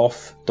slightly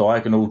off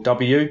diagonal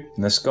W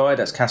in the sky.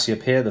 That's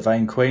Cassiopeia, the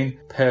Vein Queen.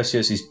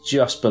 Perseus is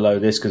just below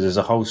this because there's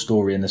a whole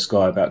story in the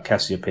sky about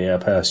Cassiopeia,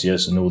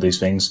 Perseus, and all these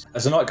things.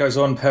 As the night goes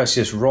on,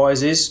 Perseus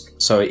rises,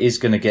 so it is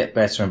going to get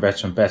better and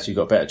better and better. You've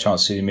got a better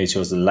chance to see the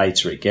meteors the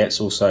later it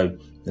gets. Also,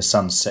 the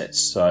sun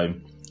sets, so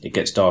it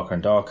gets darker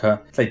and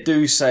darker. They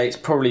do say it's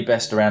probably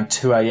best around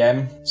 2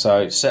 a.m,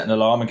 so set an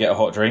alarm and get a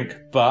hot drink,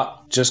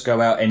 but just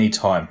go out any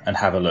time and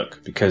have a look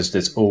because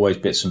there's always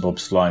bits and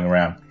bobs flying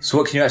around. So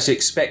what can you actually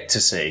expect to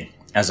see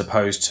as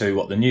opposed to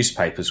what the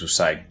newspapers will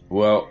say?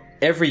 Well,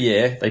 every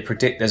year they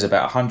predict there's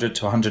about 100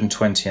 to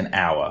 120 an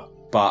hour,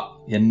 but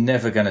you're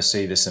never going to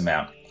see this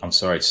amount, I'm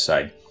sorry to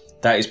say.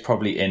 That is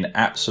probably in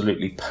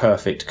absolutely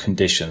perfect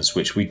conditions,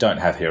 which we don't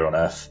have here on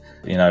Earth.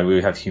 You know,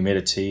 we have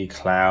humidity,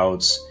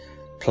 clouds,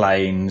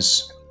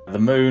 planes. The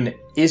moon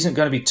isn't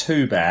going to be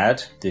too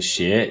bad this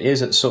year. It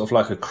is at sort of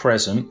like a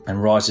crescent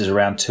and rises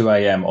around 2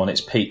 a.m. on its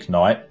peak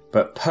night.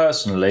 But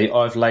personally,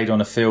 I've laid on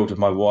a field with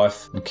my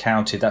wife and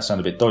counted. That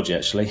sounded a bit dodgy,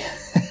 actually.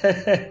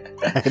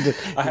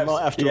 I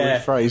might have to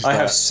rephrase that. I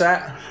have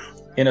sat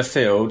in a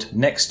field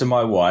next to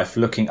my wife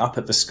looking up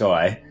at the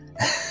sky.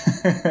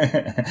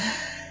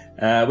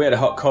 We had a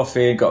hot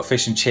coffee and got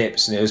fish and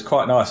chips, and it was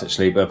quite nice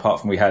actually, but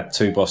apart from we had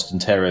 2 Boston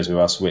Terriers with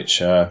us,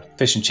 which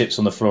fish and chips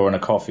on the floor and a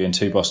coffee and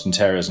 2 Boston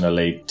Terriers in a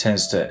lead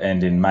tends to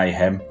end in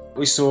mayhem.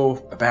 We saw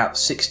about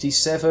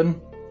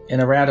 67 in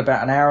around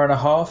about an hour and a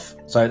half,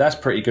 so that's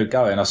pretty good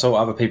going. I saw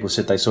other people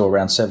said they saw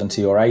around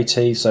 70 or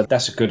 80, so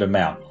that's a good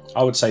amount.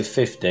 I would say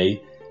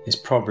 50 is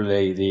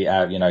probably the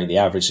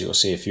average that you'll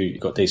see if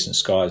you've got decent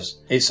skies.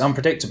 It's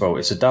unpredictable.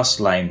 It's a dust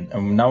lane,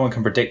 and no one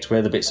can predict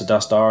where the bits of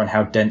dust are and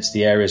how dense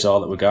the areas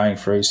are that we're going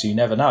through, so you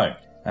never know.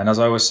 And as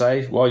I always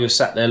say, while you're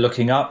sat there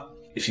looking up,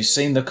 if you've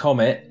seen the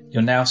comet,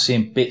 you're now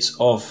seeing bits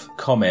of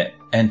comet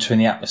entering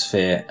the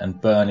atmosphere and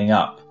burning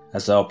up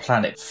as our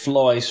planet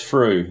flies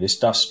through this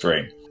dust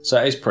stream. So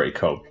it is pretty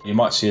cool. You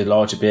might see a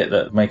larger bit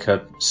that make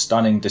a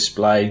stunning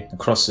display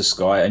across the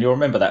sky, and you'll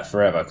remember that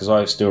forever, because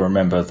I still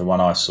remember the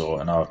one I saw,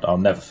 and I'll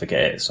never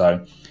forget it.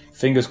 So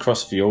fingers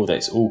crossed for you all that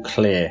it's all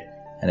clear,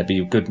 and it'll be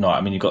a good night.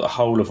 I mean, you've got the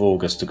whole of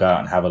August to go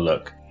out and have a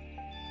look.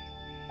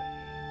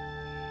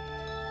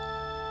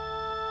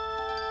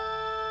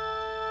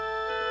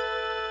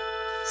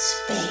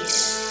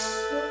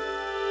 Space,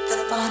 the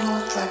final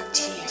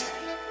frontier.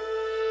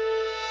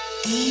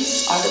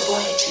 These are the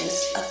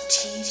voyages of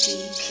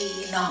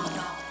TGP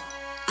Nominal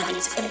and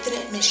its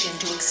infinite mission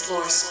to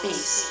explore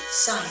space,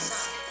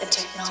 science, and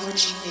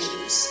technology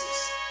news.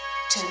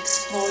 To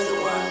explore the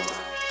world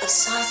of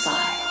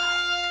sci-fi,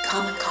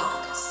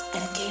 Comic-Cons,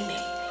 and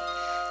gaming.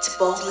 To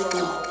boldly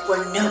go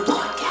where no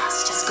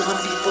podcast has gone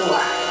before.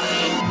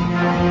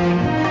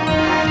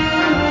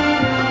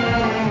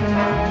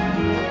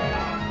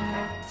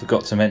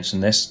 Forgot to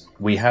mention this.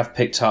 We have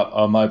picked up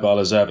our mobile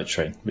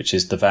observatory, which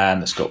is the van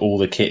that's got all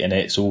the kit in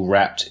it. It's all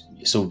wrapped.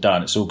 It's all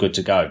done. It's all good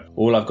to go.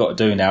 All I've got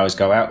to do now is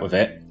go out with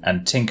it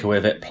and tinker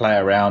with it, play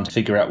around,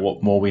 figure out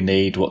what more we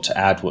need, what to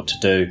add, what to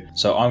do.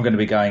 So I'm going to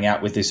be going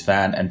out with this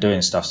van and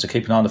doing stuff. So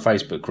keep an eye on the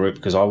Facebook group,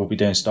 because I will be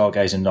doing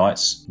stargazing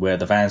nights where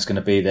the van's going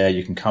to be there.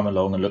 You can come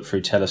along and look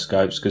through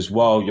telescopes, because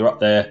while you're up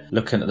there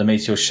looking at the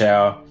meteor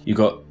shower, you've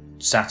got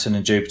Saturn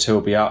and Jupiter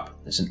will be up.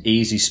 It's an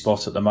easy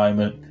spot at the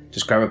moment.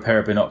 Just grab a pair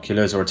of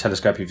binoculars or a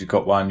telescope if you've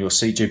got one. You'll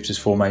see Jupiter's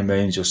 4 main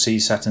moons. You'll see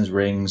Saturn's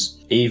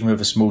rings, even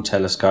with a small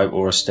telescope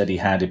or a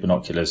steady-handed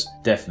binoculars.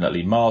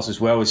 Definitely. Mars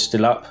as well is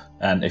still up.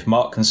 And if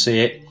Mark can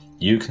see it,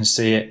 you can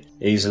see it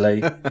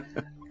easily.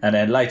 And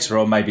then later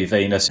on, maybe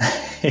Venus,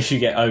 if you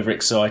get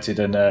overexcited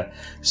and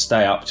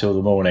stay up till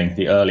the morning,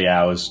 the early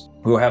hours.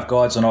 We'll have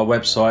guides on our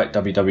website,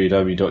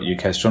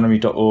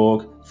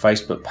 www.ukastronomy.org,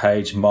 Facebook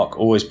page. Mark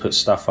always puts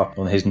stuff up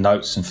on his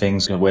notes and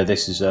things where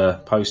this is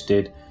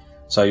posted.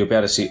 So you'll be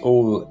able to see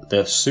all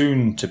the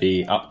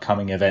soon-to-be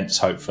upcoming events,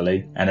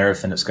 hopefully, and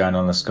everything that's going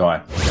on in the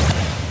sky.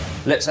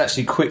 Let's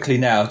actually quickly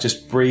now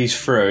just breeze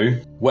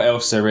through what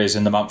else there is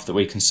in the month that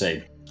we can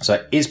see. So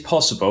it is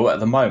possible at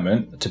the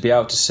moment to be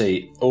able to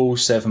see all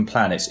 7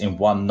 planets in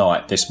one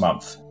night this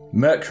month.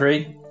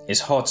 Mercury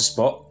is hard to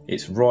spot.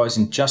 It's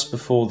rising just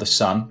before the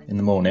sun in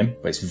the morning,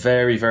 but it's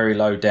very, very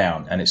low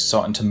down and it's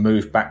starting to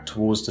move back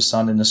towards the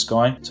sun in the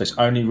sky. So it's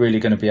only really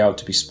going to be able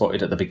to be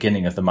spotted at the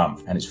beginning of the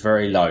month and it's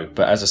very low.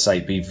 But as I say,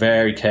 be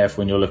very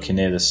careful when you're looking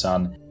near the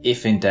sun.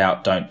 If in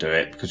doubt, don't do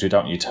it because we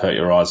don't want you to hurt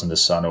your eyes in the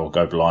sun or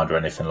go blind or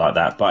anything like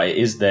that. But it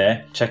is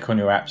there. Check on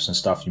your apps and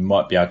stuff. You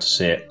might be able to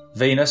see it.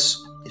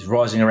 Venus is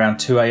rising around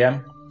 2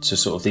 a.m. to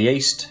sort of the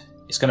east.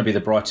 It's going to be the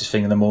brightest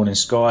thing in the morning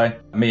sky.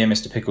 Me and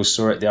Mr. Pickles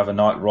saw it the other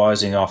night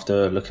rising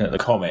after looking at the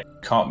comet.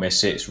 Can't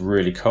miss it, it's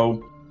really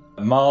cool.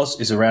 Mars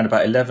is around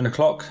about 11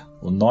 o'clock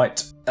or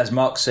night. As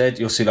Mark said,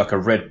 you'll see like a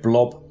red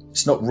blob.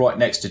 It's not right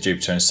next to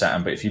Jupiter and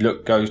Saturn, but if you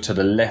go to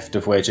the left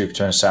of where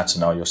Jupiter and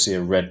Saturn are, you'll see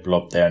a red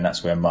blob there and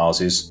that's where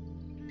Mars is.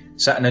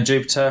 Saturn and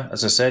Jupiter,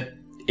 as I said,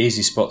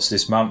 easy spots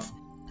this month.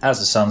 As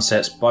the sun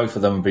sets, both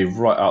of them will be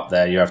right up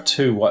there. You have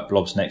 2 white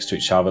blobs next to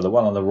each other. The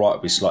one on the right will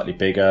be slightly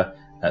bigger.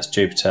 That's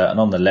Jupiter, and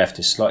on the left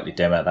is slightly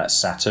dimmer, that's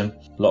Saturn.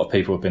 A lot of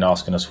people have been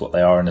asking us what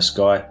they are in the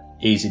sky.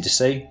 Easy to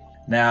see.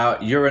 Now,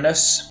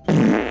 Uranus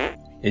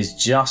is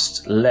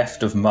just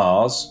left of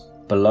Mars,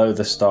 below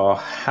the star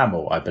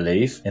Hammel, I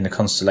believe, in the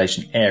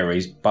constellation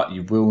Aries, but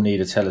you will need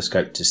a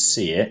telescope to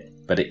see it,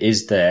 but it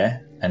is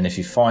there. And if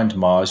you find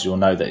Mars, you'll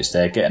know that it's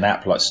there. Get an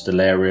app like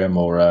Stellarium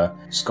or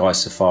Sky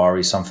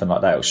Safari, something like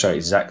that. It'll show you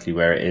exactly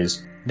where it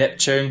is.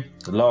 Neptune,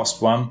 the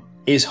last one,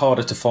 is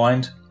harder to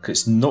find.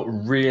 It's not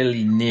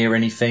really near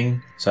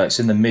anything. So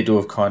it's in the middle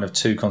of kind of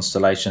 2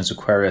 constellations,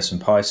 Aquarius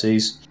and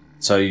Pisces.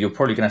 So you're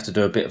probably going to have to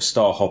do a bit of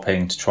star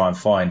hopping to try and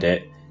find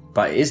it.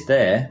 But it is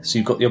there. So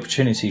you've got the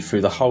opportunity through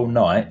the whole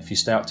night, if you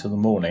stay up till the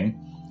morning,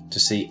 to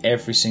see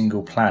every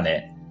single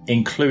planet,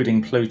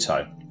 including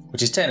Pluto,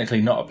 which is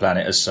technically not a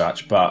planet as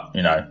such, but,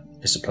 you know,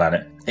 it's a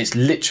planet. It's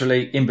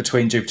literally in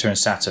between Jupiter and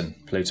Saturn,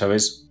 Pluto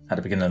is, at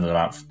the beginning of the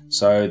month.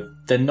 So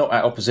they're not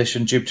at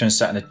opposition. Jupiter and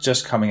Saturn are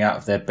just coming out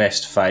of their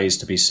best phase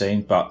to be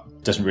seen, but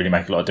doesn't really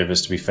make a lot of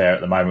difference, to be fair,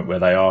 at the moment where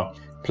they are.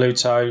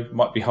 Pluto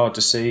might be hard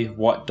to see,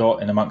 white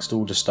dot in amongst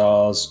all the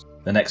stars.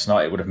 The next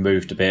night it would have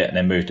moved a bit and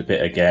then moved a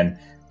bit again.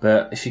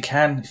 But if you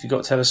can, if you've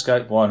got a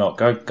telescope, why not?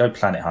 Go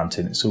planet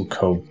hunting, it's all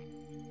cool.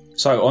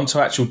 So on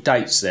to actual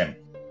dates then.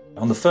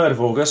 On the 3rd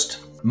of August,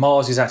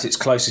 Mars is at its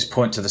closest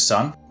point to the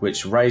Sun,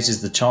 which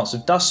raises the chance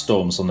of dust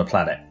storms on the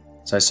planet.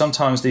 So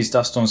sometimes these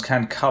dust storms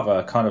can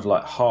cover kind of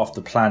like half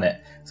the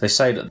planet. They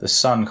say that the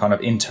Sun kind of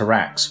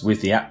interacts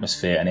with the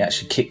atmosphere and it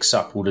actually kicks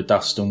up all the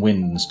dust and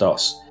wind and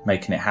starts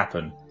making it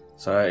happen.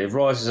 So it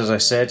rises, as I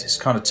said, it's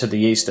kind of to the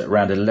east at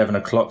around 11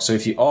 o'clock. So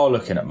if you are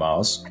looking at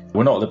Mars,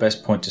 we're not at the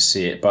best point to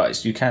see it,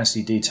 but you can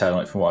see detail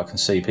on it from what I can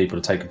see. People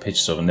are taking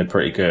pictures of and they're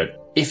pretty good.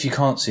 If you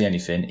can't see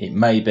anything, it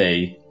may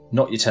be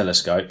not your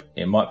telescope.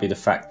 It might be the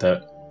fact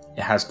that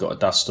it has got a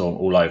dust storm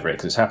all over it,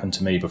 because it's happened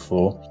to me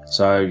before.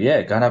 So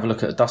yeah, go and have a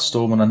look at a dust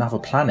storm on another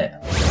planet.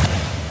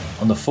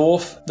 On the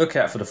 4th, look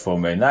out for the full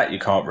moon. That you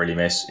can't really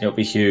miss. It'll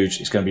be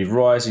huge. It's going to be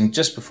rising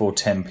just before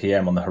 10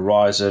 p.m. on the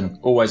horizon.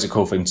 Always a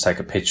cool thing to take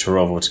a picture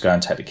of or to go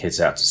and take the kids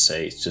out to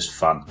see. It's just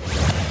fun.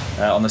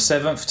 On the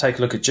 7th, take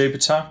a look at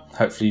Jupiter.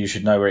 Hopefully you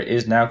should know where it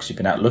is now because you've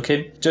been out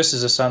looking. Just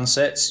as the sun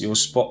sets, you'll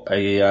spot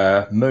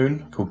a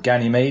moon called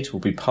Ganymede will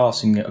be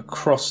passing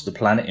across the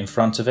planet in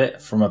front of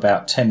it from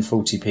about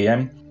 10:40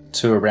 p.m.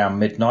 to around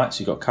midnight. So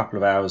you've got a couple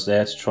of hours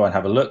there to try and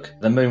have a look.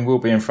 The moon will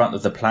be in front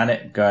of the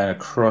planet going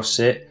across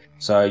it.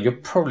 So you'll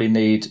probably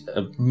need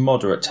a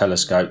moderate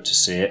telescope to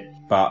see it.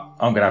 But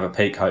I'm going to have a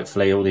peek,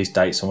 hopefully. All these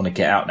dates, I want to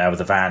get out now with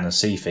the van and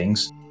see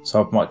things.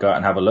 So I might go out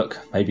and have a look.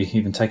 Maybe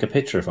even take a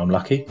picture if I'm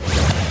lucky.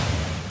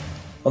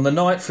 On the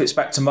 9th, it's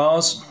back to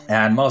Mars.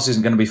 And Mars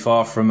isn't going to be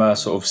far from a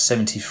sort of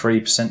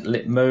 73%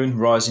 lit moon,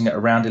 rising at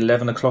around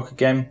 11 o'clock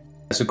again.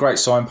 It's a great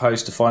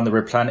signpost to find the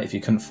red planet if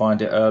you couldn't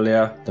find it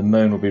earlier. The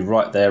moon will be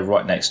right there,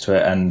 right next to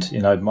it. And,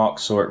 you know, Mark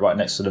saw it right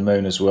next to the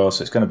moon as well.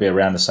 So it's going to be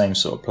around the same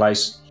sort of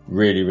place.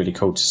 Really, really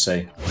cool to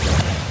see.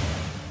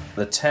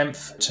 The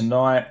 10th,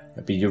 tonight,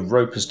 it'll be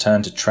Europa's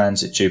turn to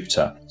transit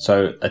Jupiter.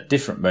 So a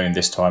different moon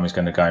this time is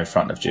going to go in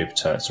front of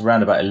Jupiter. It's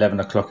around about 11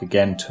 o'clock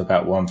again to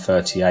about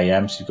 1:30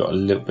 a.m. So you've got a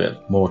little bit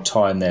more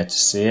time there to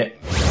see it.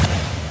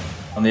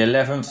 On the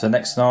 11th, the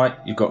next night,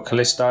 you've got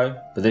Callisto,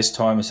 but this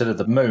time instead of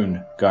the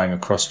moon going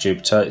across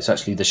Jupiter, it's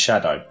actually the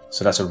shadow.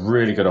 So that's a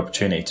really good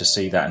opportunity to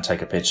see that and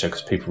take a picture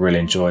because people really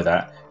enjoy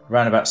that.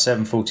 Around about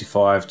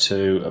 7:45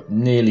 to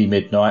nearly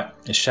midnight,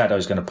 the shadow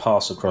is going to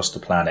pass across the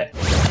planet.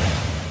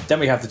 Then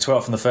we have the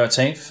 12th and the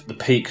 13th, the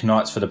peak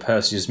nights for the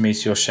Perseus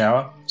meteor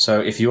shower. So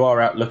if you are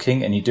out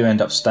looking and you do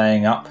end up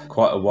staying up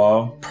quite a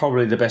while,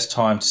 probably the best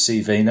time to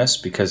see Venus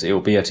because it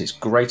will be at its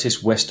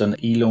greatest western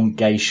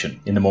elongation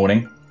in the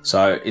morning.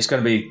 So it's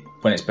going to be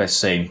when it's best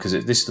seen because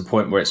this is the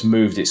point where it's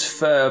moved its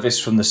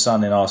furthest from the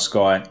sun in our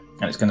sky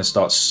and it's going to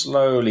start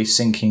slowly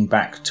sinking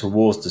back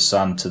towards the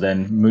sun to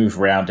then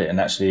move around it and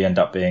actually end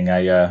up being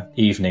a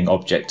evening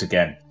object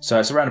again. So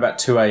it's around about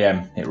 2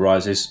 a.m. it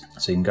rises,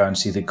 so you can go and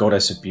see the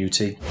goddess of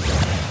beauty.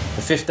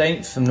 The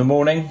 15th in the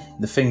morning,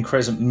 the thin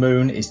crescent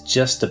moon is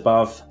just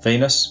above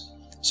Venus.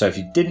 So if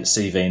you didn't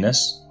see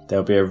Venus,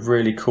 there'll be a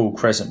really cool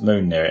crescent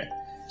moon near it.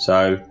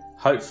 So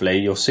hopefully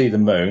you'll see the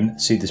moon,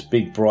 see this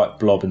big bright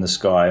blob in the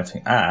sky and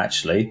think,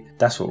 actually,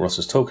 that's what Ross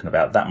was talking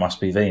about. That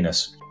must be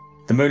Venus.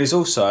 The moon is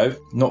also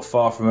not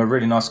far from a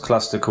really nice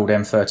cluster called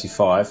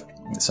M35.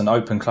 It's an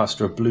open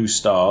cluster of blue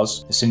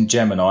stars. It's in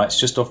Gemini. It's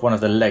just off one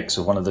of the legs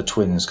of one of the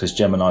twins, because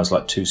Gemini is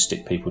like two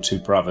stick people, two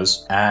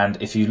brothers. And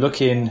if you look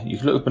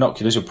with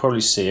binoculars, you'll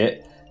probably see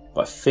it.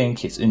 But I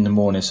think it's in the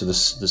morning, so the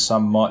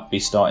sun might be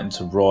starting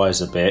to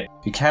rise a bit.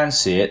 If you can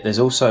see it, there's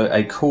also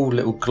a cool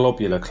little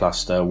globular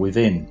cluster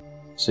within.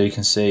 So you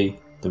can see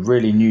the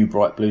really new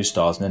bright blue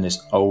stars, and then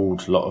this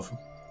old lot of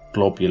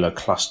globular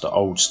cluster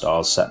old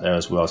stars sat there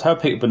as well. So have a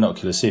pick with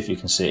binoculars, see if you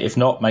can see it. If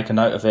not, make a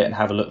note of it and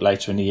have a look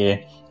later in the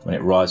year when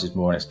it rises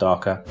more and it's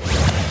darker.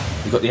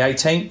 We've got the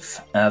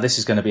 18th. This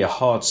is going to be a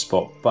hard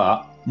spot,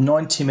 but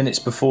 90 minutes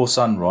before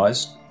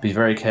sunrise, be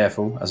very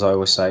careful, as I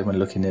always say when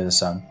looking near the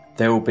sun,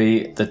 there will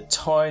be the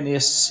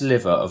tiniest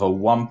sliver of a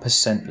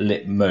 1%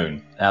 lit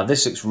moon. Now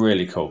this looks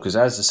really cool because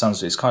as the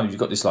sun's, it's kind of, you've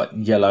got this like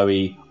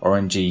yellowy,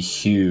 orangey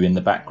hue in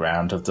the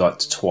background of like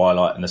the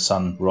twilight and the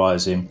sun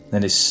rising.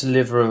 Then this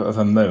sliver of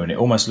a moon, it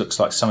almost looks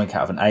like something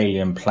out of an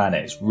alien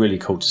planet. It's really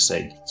cool to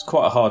see. It's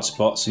quite a hard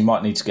spot, so you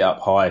might need to get up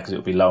high because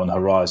it'll be low on the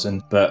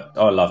horizon. But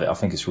I love it. I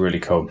think it's really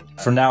cool.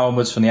 From now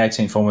onwards, from the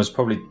 18th onwards,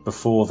 probably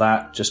before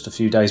that, just a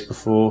few days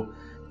before,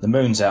 the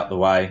moon's out the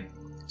way.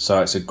 So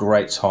it's a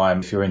great time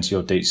if you're into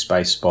your deep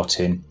space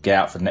spotting. Get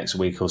out for the next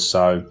week or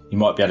so. You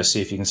might be able to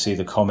see if you can see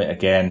the comet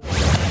again.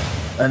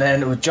 And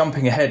then we're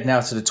jumping ahead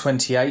now to the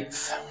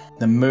 28th.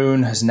 The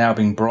moon has now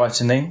been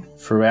brightening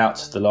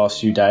throughout the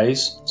last few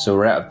days. So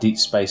we're out of deep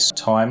space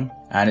time.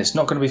 And it's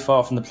not going to be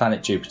far from the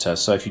planet Jupiter.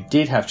 So if you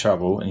did have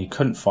trouble and you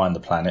couldn't find the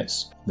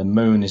planets, the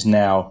moon is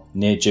now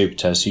near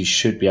Jupiter. So you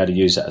should be able to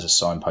use that as a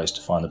signpost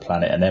to find the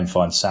planet and then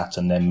find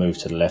Saturn, then move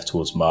to the left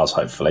towards Mars,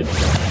 hopefully.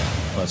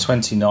 On the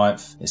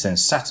 29th, it's then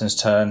Saturn's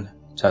turn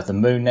to have the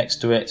moon next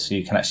to it, so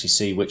you can actually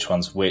see which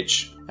one's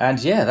which.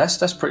 And yeah,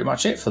 that's pretty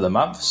much it for the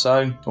month.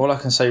 So all I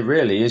can say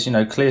really is,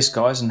 clear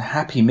skies and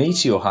happy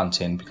meteor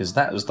hunting, because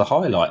that was the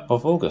highlight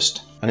of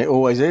August. And it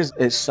always is.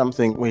 It's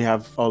something we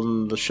have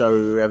on the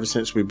show ever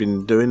since we've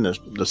been doing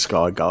the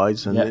Sky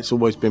Guides, and It's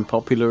always been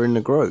popular in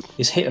the group.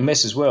 It's hit and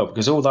miss as well,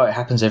 because although it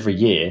happens every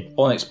year,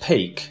 on its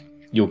peak,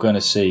 you're going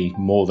to see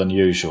more than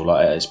usual,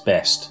 like at its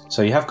best.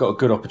 So you have got a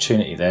good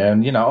opportunity there.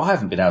 And, I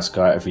haven't been able to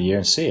go out every year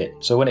and see it.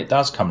 So when it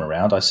does come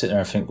around, I sit there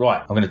and think,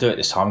 right, I'm going to do it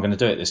this time. I'm going to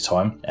do it this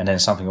time. And then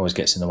something always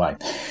gets in the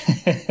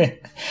way.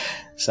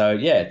 So,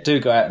 yeah,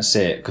 do go out and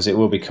see it because it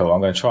will be cool. I'm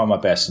going to try my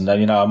best. And,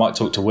 I might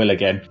talk to Will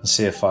again and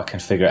see if I can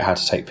figure out how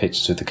to take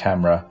pictures with the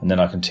camera. And then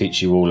I can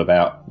teach you all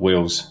about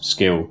Will's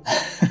skill.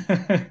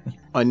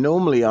 I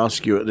normally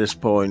ask you at this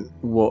point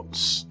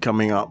what's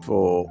coming up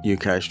for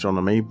UK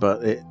Astronomy,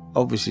 but it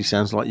obviously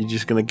sounds like you're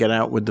just going to get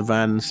out with the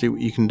van and see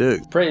what you can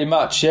do. Pretty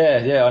much,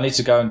 yeah. I need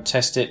to go and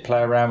test it, play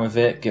around with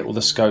it, get all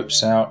the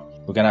scopes out.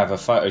 We're going to have a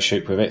photo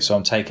shoot with it, so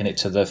I'm taking it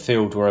to the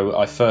field where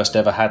I first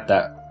ever had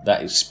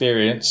that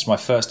experience, my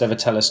first ever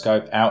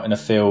telescope out in a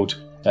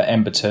field at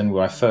Emberton,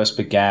 where I first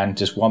began,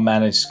 just one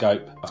managed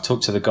scope. I've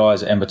talked to the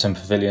guys at Emberton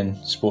Pavilion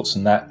Sports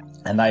and that,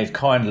 and they've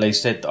kindly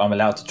said that I'm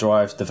allowed to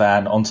drive the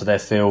van onto their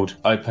field,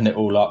 open it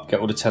all up, get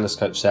all the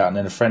telescopes out, and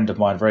then a friend of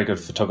mine, very good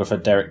photographer,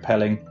 Derek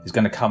Pelling, is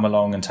going to come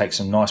along and take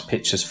some nice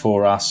pictures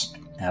for us.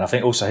 And I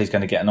think also he's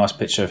going to get a nice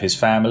picture of his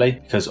family,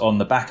 because on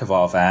the back of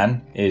our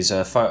van is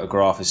a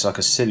photograph. It's like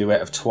a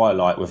silhouette of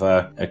twilight with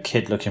a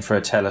kid looking through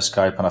a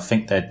telescope, and I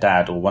think their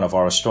dad or one of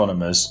our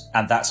astronomers,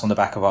 and that's on the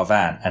back of our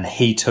van, and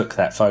he took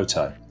that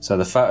photo. So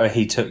the photo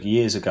he took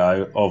years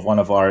ago of one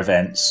of our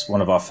events,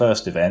 one of our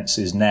first events,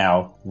 is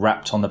now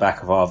wrapped on the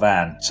back of our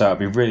van. So it'd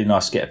be really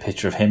nice to get a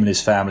picture of him and his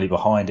family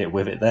behind it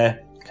with it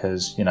there,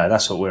 because,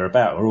 that's what we're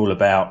about. We're all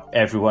about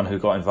everyone who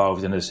got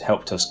involved and has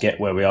helped us get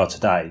where we are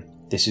today.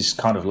 This is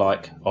kind of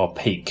like our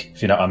peak,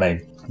 if you know what I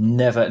mean.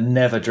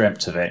 Never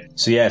dreamt of it.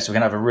 So we're going to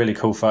have a really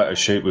cool photo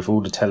shoot with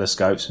all the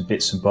telescopes and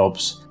bits and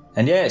bobs.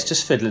 And it's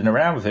just fiddling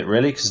around with it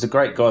really, because the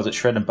great guys at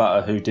Shred and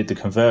Butter who did the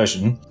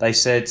conversion, they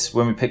said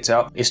when we picked it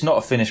up, it's not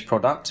a finished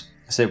product.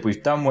 I said,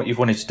 we've done what you've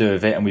wanted to do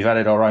with it, and we've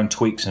added our own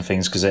tweaks and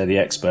things because they're the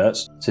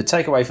experts. So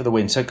take away for the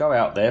winter, go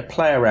out there,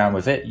 play around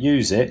with it,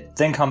 use it,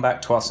 then come back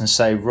to us and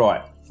say,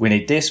 right, we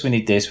need this, we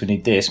need this, we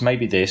need this,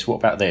 maybe this, what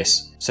about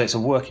this? So it's a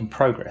work in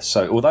progress.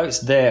 So although it's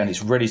there and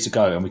it's ready to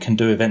go and we can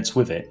do events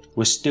with it,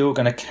 we're still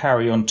going to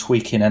carry on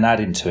tweaking and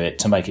adding to it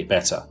to make it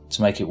better,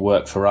 to make it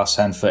work for us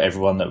and for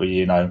everyone that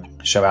we,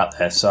 show out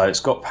there. So it's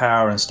got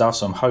power and stuff,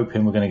 so I'm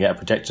hoping we're going to get a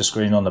projector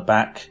screen on the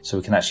back so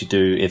we can actually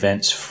do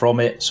events from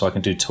it, so I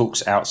can do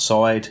talks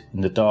outside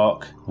in the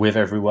dark with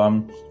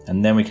everyone,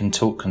 and then we can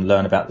talk and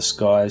learn about the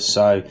skies.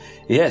 So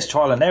it's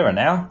trial and error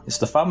now. It's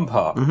the fun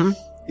part. Mm-hmm.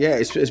 Yeah,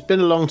 it's been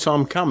a long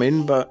time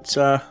coming, but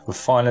we're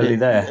finally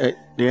there.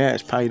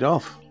 It's paid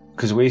off.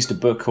 Because we used to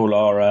book all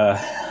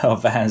our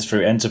vans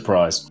through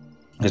Enterprise.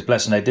 Because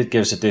bless them, they did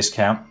give us a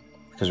discount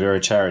because we were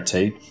a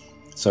charity.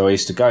 So I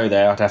used to go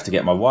there. I'd have to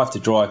get my wife to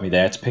drive me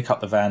there to pick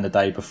up the van the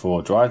day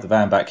before, drive the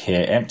van back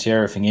here, empty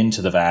everything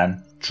into the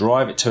van,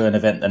 drive it to an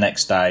event the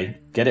next day,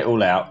 get it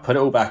all out, put it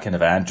all back in the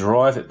van,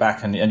 drive it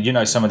back. And you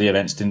know, some of the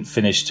events didn't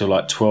finish till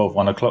like 12,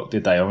 1 o'clock,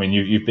 did they? I mean,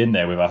 you've been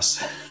there with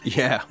us.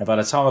 Yeah. And by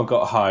the time I've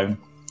got home,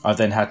 I've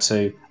then had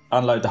to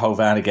unload the whole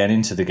van again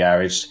into the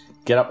garage,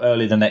 get up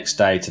early the next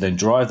day to then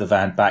drive the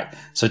van back.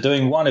 So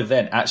doing one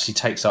event actually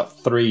takes up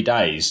 3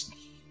 days.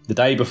 The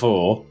day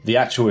before, the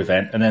actual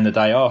event, and then the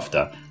day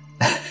after.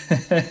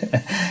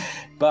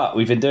 But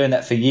we've been doing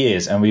that for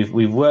years, and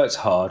we've worked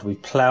hard,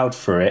 we've ploughed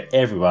through it,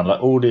 everyone,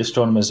 like all the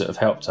astronomers that have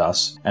helped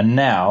us, and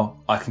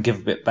now I can give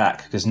a bit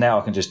back, because now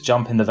I can just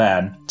jump in the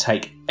van,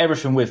 take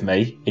everything with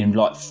me in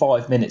like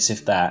 5 minutes,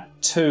 if that,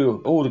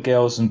 to all the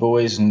girls and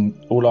boys and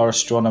all our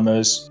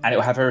astronomers, and it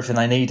will have everything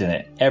they need in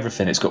it.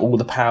 Everything. It's got all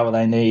the power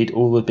they need,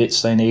 all the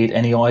bits they need,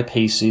 any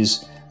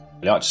eyepieces.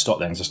 I like to stop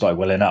then because I started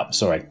welling up,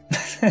 sorry.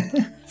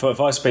 If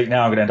I speak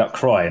now, I'm going to end up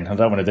crying. I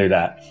don't want to do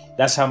that.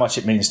 That's how much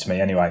it means to me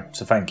anyway,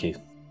 so thank you.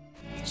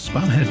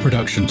 Spamhead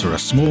Productions are a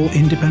small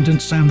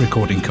independent sound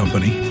recording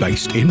company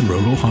based in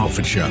rural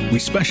Hertfordshire. We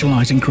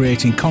specialise in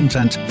creating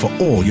content for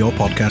all your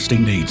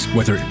podcasting needs,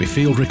 whether it be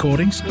field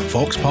recordings,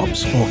 vox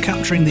pops, or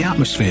capturing the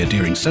atmosphere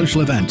during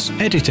social events.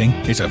 Editing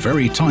is a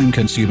very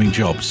time-consuming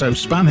job, so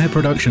Spamhead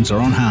Productions are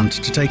on hand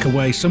to take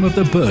away some of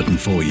the burden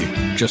for you.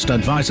 Just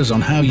advise us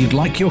on how you'd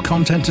like your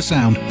content to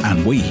sound,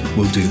 and we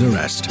will do the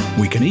rest.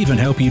 We can even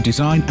help you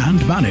design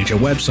and manage a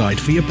website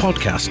for your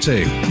podcast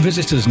too.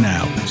 Visit us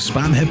now,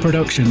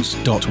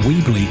 spamheadproductions.weebly.com. That's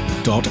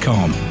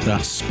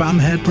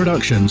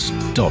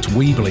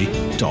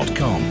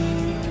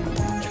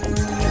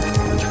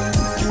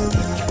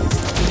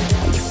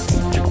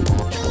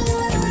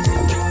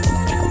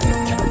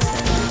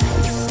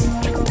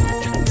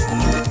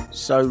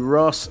So,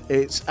 Ross,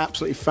 it's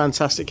absolutely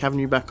fantastic having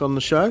you back on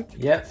the show.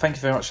 Yeah, thank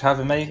you very much for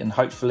having me, and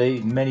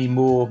hopefully many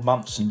more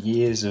months and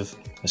years of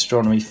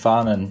astronomy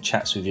fun and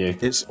chats with you.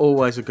 It's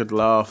always a good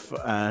laugh,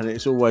 and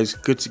it's always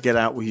good to get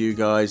out with you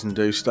guys and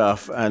do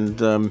stuff,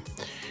 and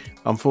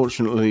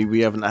unfortunately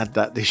we haven't had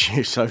that this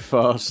year so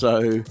far,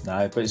 so...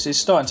 No, but it's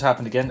starting to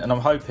happen again, and I'm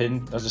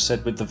hoping, as I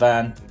said, with the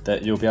van,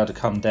 that you'll be able to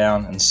come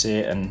down and see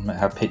it and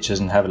have pictures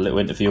and have a little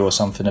interview or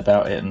something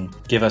about it and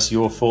give us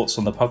your thoughts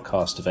on the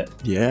podcast of it.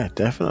 Yeah,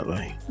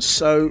 definitely.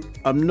 So,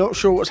 I'm not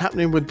sure what's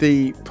happening with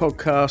the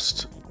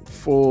podcast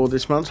for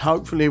this month.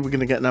 Hopefully we're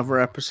going to get another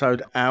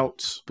episode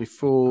out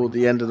before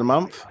the end of the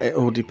month. It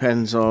all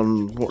depends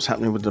on what's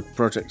happening with the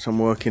projects I'm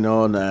working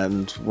on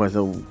and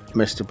whether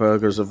Mr.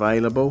 Burger's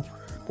available.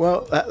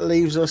 Well, that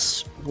leaves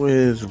us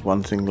with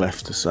one thing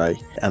left to say,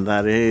 and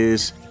that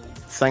is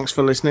thanks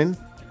for listening,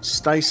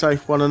 stay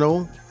safe one and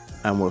all,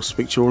 and we'll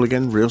speak to you all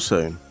again real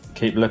soon.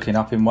 Keep looking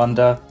up in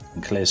wonder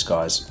and clear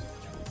skies.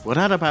 Well,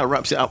 that about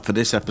wraps it up for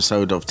this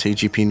episode of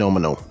TGP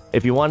Nominal.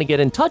 If you want to get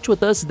in touch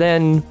with us,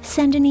 then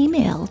send an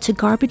email to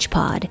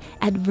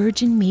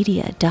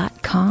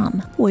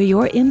garbagepod@virginmedia.com, where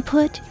your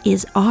input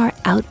is our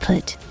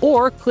output.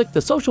 Or click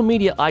the social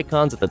media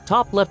icons at the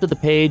top left of the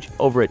page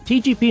over at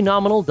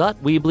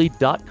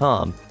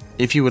tgpnominal.weebly.com.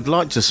 If you would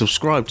like to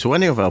subscribe to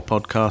any of our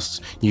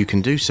podcasts, you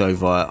can do so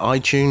via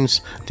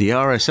iTunes, the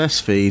RSS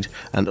feed,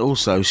 and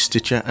also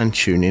Stitcher and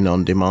TuneIn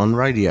On Demand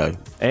Radio.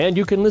 And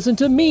you can listen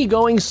to me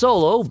going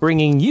solo,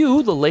 bringing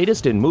you the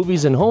latest in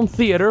movies and home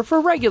theater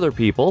for regular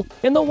people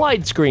in the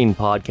Widescreen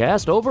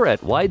podcast over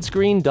at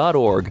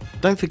widescreen.org.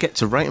 Don't forget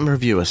to rate and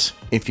review us.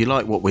 If you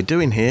like what we're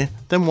doing here,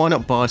 then why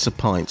not buy us a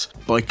pint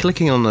by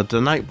clicking on the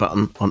donate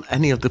button on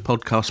any of the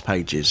podcast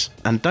pages.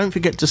 And don't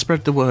forget to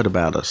spread the word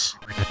about us.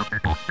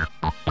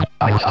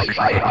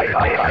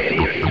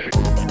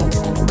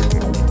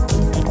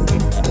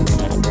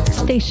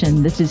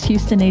 Station, this is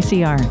Houston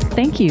ACR.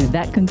 Thank you.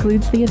 That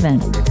concludes the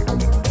event.